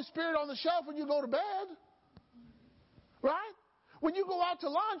the Holy Spirit on the shelf when you go to bed. Right? When you go out to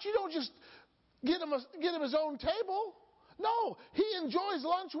lunch, you don't just get him his own table. No, he enjoys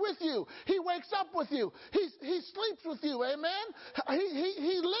lunch with you. He wakes up with you. He sleeps with you. Amen?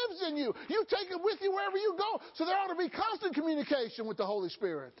 He lives in you. You take him with you wherever you go. So there ought to be constant communication with the Holy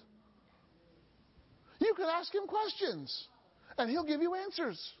Spirit. You can ask him questions, and he'll give you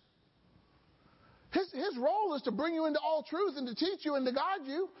answers. His role is to bring you into all truth and to teach you and to guide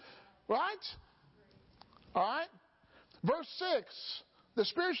you. Right? All right? Verse 6, the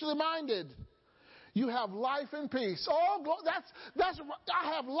spiritually minded. You have life and peace. Oh, that's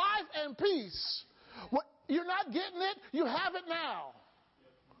I have life and peace. You're not getting it. You have it now.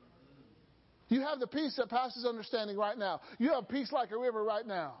 You have the peace that passes understanding right now. You have peace like a river right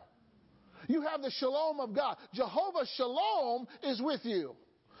now. You have the shalom of God. Jehovah Shalom is with you.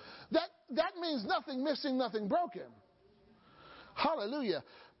 That means nothing missing, nothing broken. Hallelujah.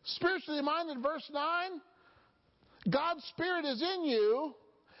 Spiritually minded, verse 9. God's Spirit is in you.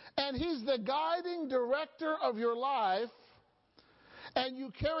 And he's the guiding director of your life, and you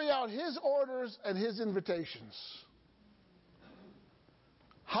carry out his orders and his invitations.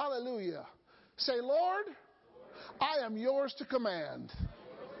 Hallelujah. Say, Lord, I am yours to command.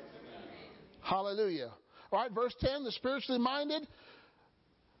 Hallelujah. All right, verse 10, the spiritually minded,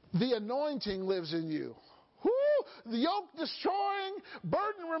 the anointing lives in you. The yoke-destroying,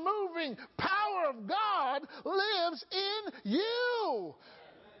 burden-removing power of God lives in you.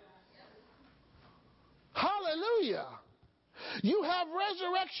 Hallelujah. You have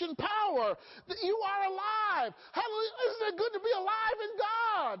resurrection power. You are alive. Hallelujah. Isn't it good to be alive in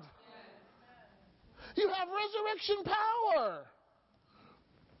God? You have resurrection power.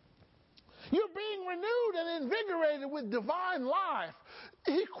 You're being renewed and invigorated with divine life.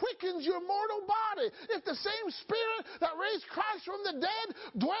 He quickens your mortal body. If the same Spirit that raised Christ from the dead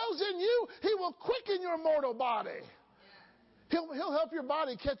dwells in you, he will quicken your mortal body. He'll help your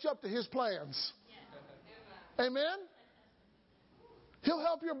body catch up to his plans. Amen? He'll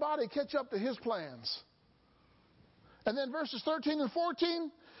help your body catch up to his plans. And then verses 13 and 14,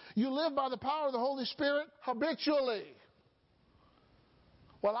 you live by the power of the Holy Spirit habitually.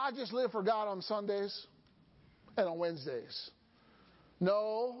 Well, I just live for God on Sundays and on Wednesdays.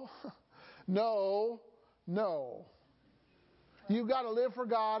 No. You've got to live for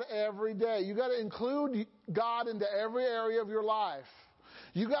God every day. You've got to include God into every area of your life.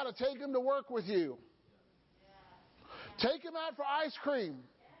 You've got to take him to work with you. Take him out for ice cream.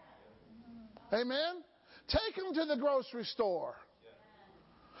 Amen? Take him to the grocery store.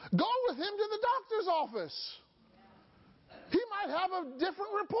 Go with him to the doctor's office. He might have a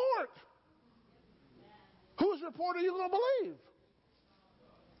different report. Whose report are you going to believe?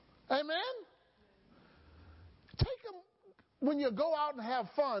 Amen? Take him when you go out and have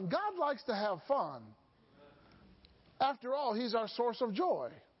fun. God likes to have fun. After all, he's our source of joy.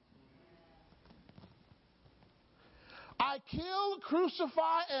 I kill,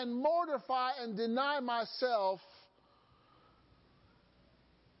 crucify, and mortify and deny myself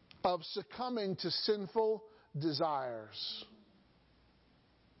of succumbing to sinful desires.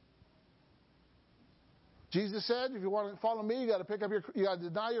 Jesus said, if you want to follow me, you got to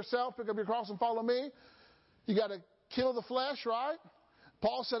deny yourself, pick up your cross and follow me. You got to kill the flesh, right?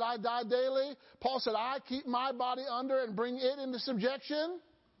 Paul said, I die daily. Paul said, I keep my body under and bring it into subjection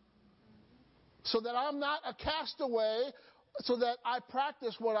so that I'm not a castaway, so that I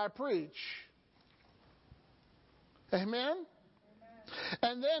practice what I preach. Amen?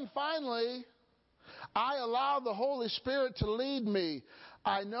 And then finally, I allow the Holy Spirit to lead me.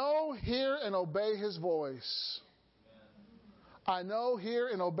 I know, hear, and obey His voice. I know, hear,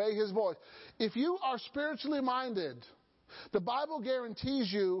 and obey His voice. If you are spiritually minded, the Bible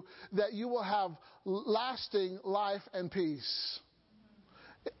guarantees you that you will have lasting life and peace.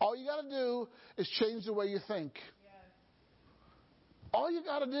 All you got to do is change the way you think. All you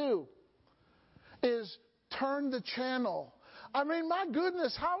got to do is turn the channel. I mean, my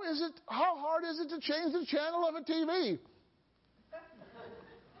goodness, how hard is it to change the channel of a TV?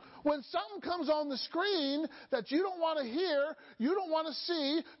 When something comes on the screen that you don't want to hear, you don't want to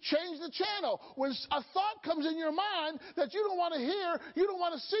see, change the channel. When a thought comes in your mind that you don't want to hear, you don't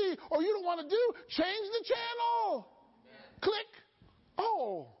want to see, or you don't want to do, change the channel. Click.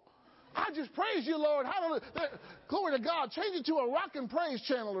 Oh, I just praise you, Lord. Hallelujah. Glory to God. Change it to a rock and praise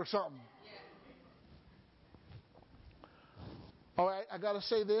channel or something. All right, I got to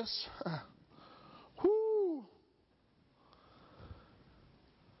say this. Whoo.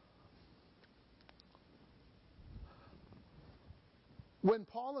 When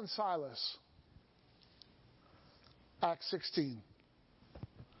Paul and Silas, Acts 16,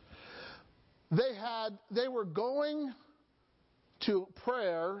 they were going to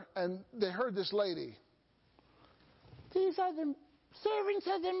prayer and they heard this lady. These are the servants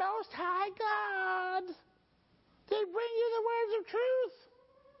of the Most High God. They bring you the words of truth.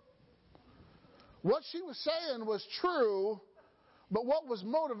 What she was saying was true, but what was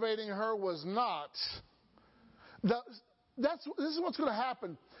motivating her was not. This is what's going to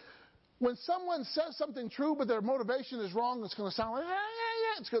happen. When someone says something true, but their motivation is wrong, it's going to sound like,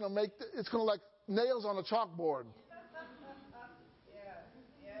 it's going to like nails on a chalkboard.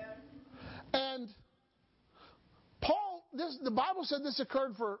 And Paul, the Bible said this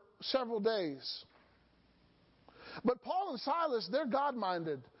occurred for several days. But Paul and Silas, they're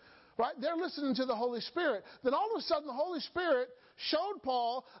God-minded, right? They're listening to the Holy Spirit. Then all of a sudden, the Holy Spirit showed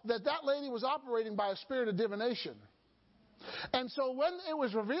Paul that lady was operating by a spirit of divination. And so when it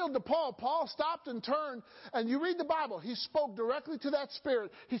was revealed to Paul, Paul stopped and turned, and you read the Bible, he spoke directly to that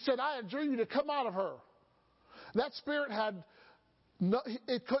spirit. He said, I adjure you to come out of her. That spirit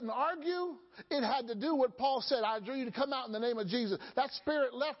it couldn't argue. It had to do what Paul said. I adjure you to come out in the name of Jesus. That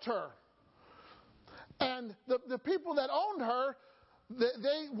spirit left her. And the people that owned her,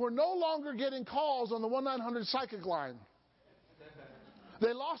 they were no longer getting calls on the 1-900 psychic line.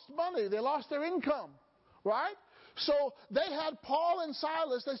 They lost money. They lost their income. Right? So they had Paul and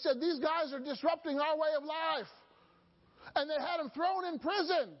Silas. They said, these guys are disrupting our way of life. And they had them thrown in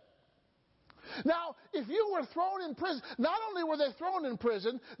prison. Now, if you were thrown in prison, not only were they thrown in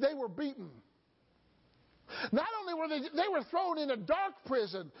prison, they were beaten. Not only were they were thrown in a dark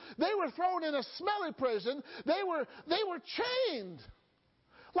prison, they were thrown in a smelly prison. They were chained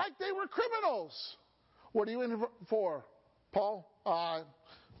like they were criminals. What are you in for, Paul? I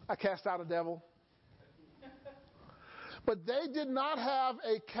cast out a devil. But they did not have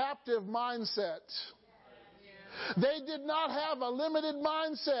a captive mindset. They did not have a limited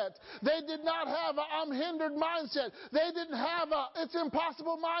mindset. They did not have a I'm hindered mindset. They didn't have a it's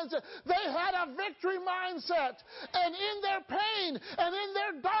impossible mindset. They had a victory mindset. And in their pain and in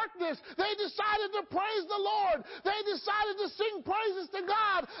their darkness, they decided to praise the Lord. They decided to sing praises to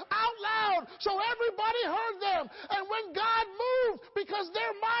God out loud so everybody heard them. And when God moved, because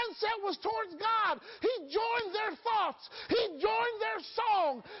their mindset was towards God, He joined their thoughts. He joined their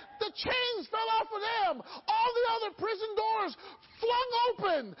song. The chains fell off of them. All the other prison doors flung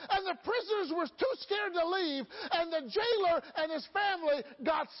open, and the prisoners were too scared to leave, and the jailer and his family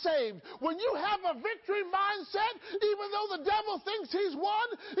got saved. When you have a victory mindset, even though the devil thinks he's won,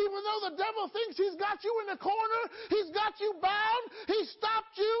 even though the devil thinks he's got you in the corner, he's got you bound, he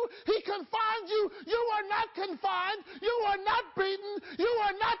stopped you, he confined you, you are not confined, you are not beaten, you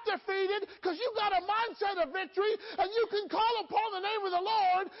are not defeated, because you got a mindset of victory, and you can call upon the name of the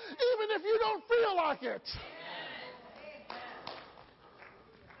Lord even if you don't feel like it.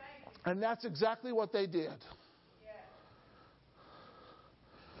 And that's exactly what they did.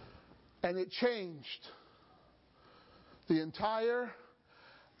 And it changed the entire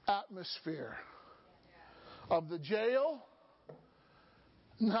atmosphere of the jail.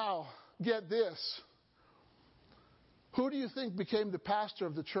 Now, get this. Who do you think became the pastor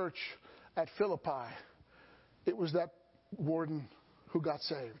of the church at Philippi? It was that warden who got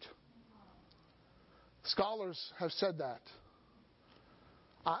saved. Scholars have said that.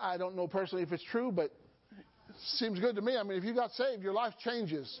 I don't know personally if it's true, but it seems good to me. I mean, if you got saved, your life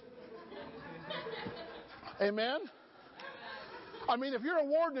changes. Amen? I mean, if you're a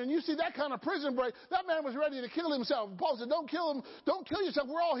warden and you see that kind of prison break, that man was ready to kill himself. Paul said, don't kill him. Don't kill yourself.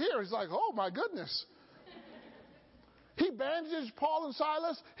 We're all here. He's like, oh, my goodness. He bandaged Paul and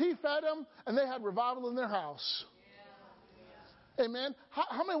Silas. He fed them, and they had revival in their house. Amen?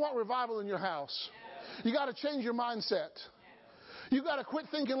 How many want revival in your house? You got to change your mindset. You got to quit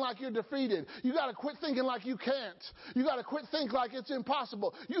thinking like you're defeated. You got to quit thinking like you can't. You got to quit thinking like it's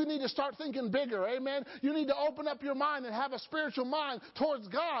impossible. You need to start thinking bigger. Amen. You need to open up your mind and have a spiritual mind towards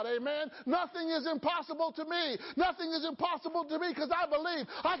God. Amen. Nothing is impossible to me. Nothing is impossible to me because I believe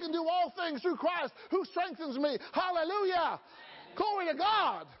I can do all things through Christ who strengthens me. Hallelujah. Glory to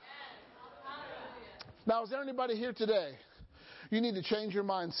God. Now, is there anybody here today? You need to change your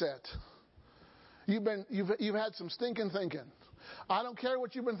mindset. You've had some stinking thinking. I don't care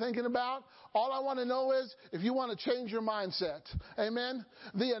what you've been thinking about. All I want to know is if you want to change your mindset. Amen?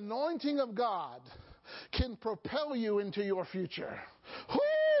 The anointing of God can propel you into your future.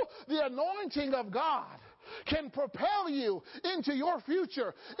 The anointing of God can propel you into your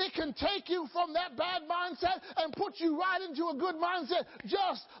future. It can take you from that bad mindset and put you right into a good mindset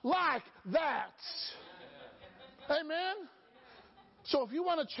just like that. Amen? So if you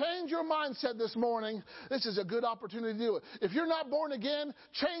want to change your mindset this morning, this is a good opportunity to do it. If you're not born again,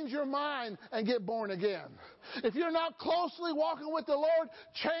 change your mind and get born again. If you're not closely walking with the Lord,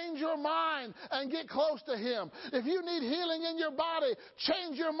 change your mind and get close to Him. If you need healing in your body,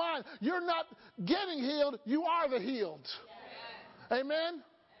 change your mind. You're not getting healed, you are the healed. Amen?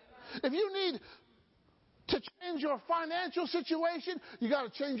 If you need to change your financial situation, you got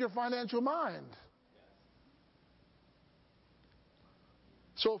to change your financial mind.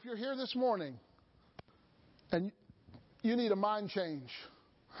 So if you're here this morning and you need a mind change,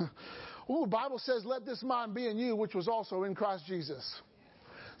 the Bible says, let this mind be in you, which was also in Christ Jesus.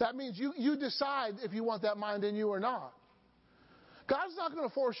 That means you decide if you want that mind in you or not. God's not going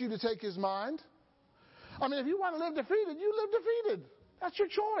to force you to take His mind. I mean, if you want to live defeated, you live defeated. That's your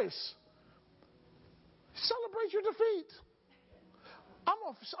choice. Celebrate your defeat. I'm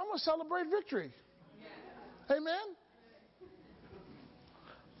going to celebrate victory. Amen?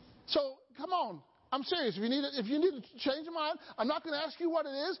 So, come on. I'm serious. If you need to change your mind, I'm not going to ask you what it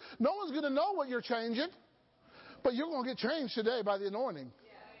is. No one's going to know what you're changing. But you're going to get changed today by the anointing.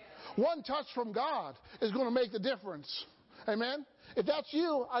 One touch from God is going to make the difference. Amen? If that's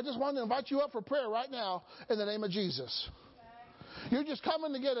you, I just want to invite you up for prayer right now in the name of Jesus. You're just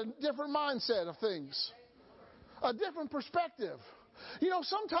coming to get a different mindset of things. A different perspective. You know,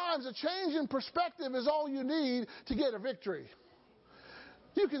 sometimes a change in perspective is all you need to get a victory.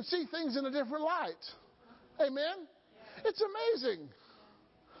 You can see things in a different light. Amen? It's amazing.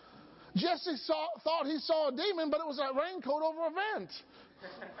 Jesse thought he saw a demon, but it was a raincoat over a vent.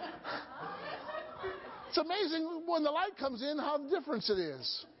 It's amazing when the light comes in how different it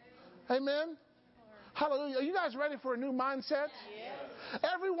is. Amen? Hallelujah. Are you guys ready for a new mindset? Yes.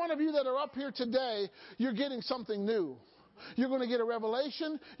 Every one of you that are up here today, you're getting something new. You're going to get a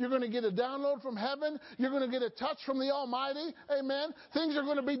revelation. You're going to get a download from heaven. You're going to get a touch from the Almighty. Amen. Things are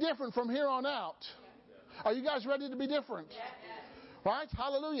going to be different from here on out. Are you guys ready to be different? Right?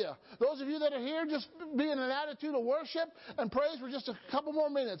 Hallelujah. Those of you that are here, just be in an attitude of worship and praise for just a couple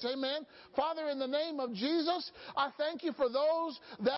more minutes. Amen. Father, in the name of Jesus, I thank you for those that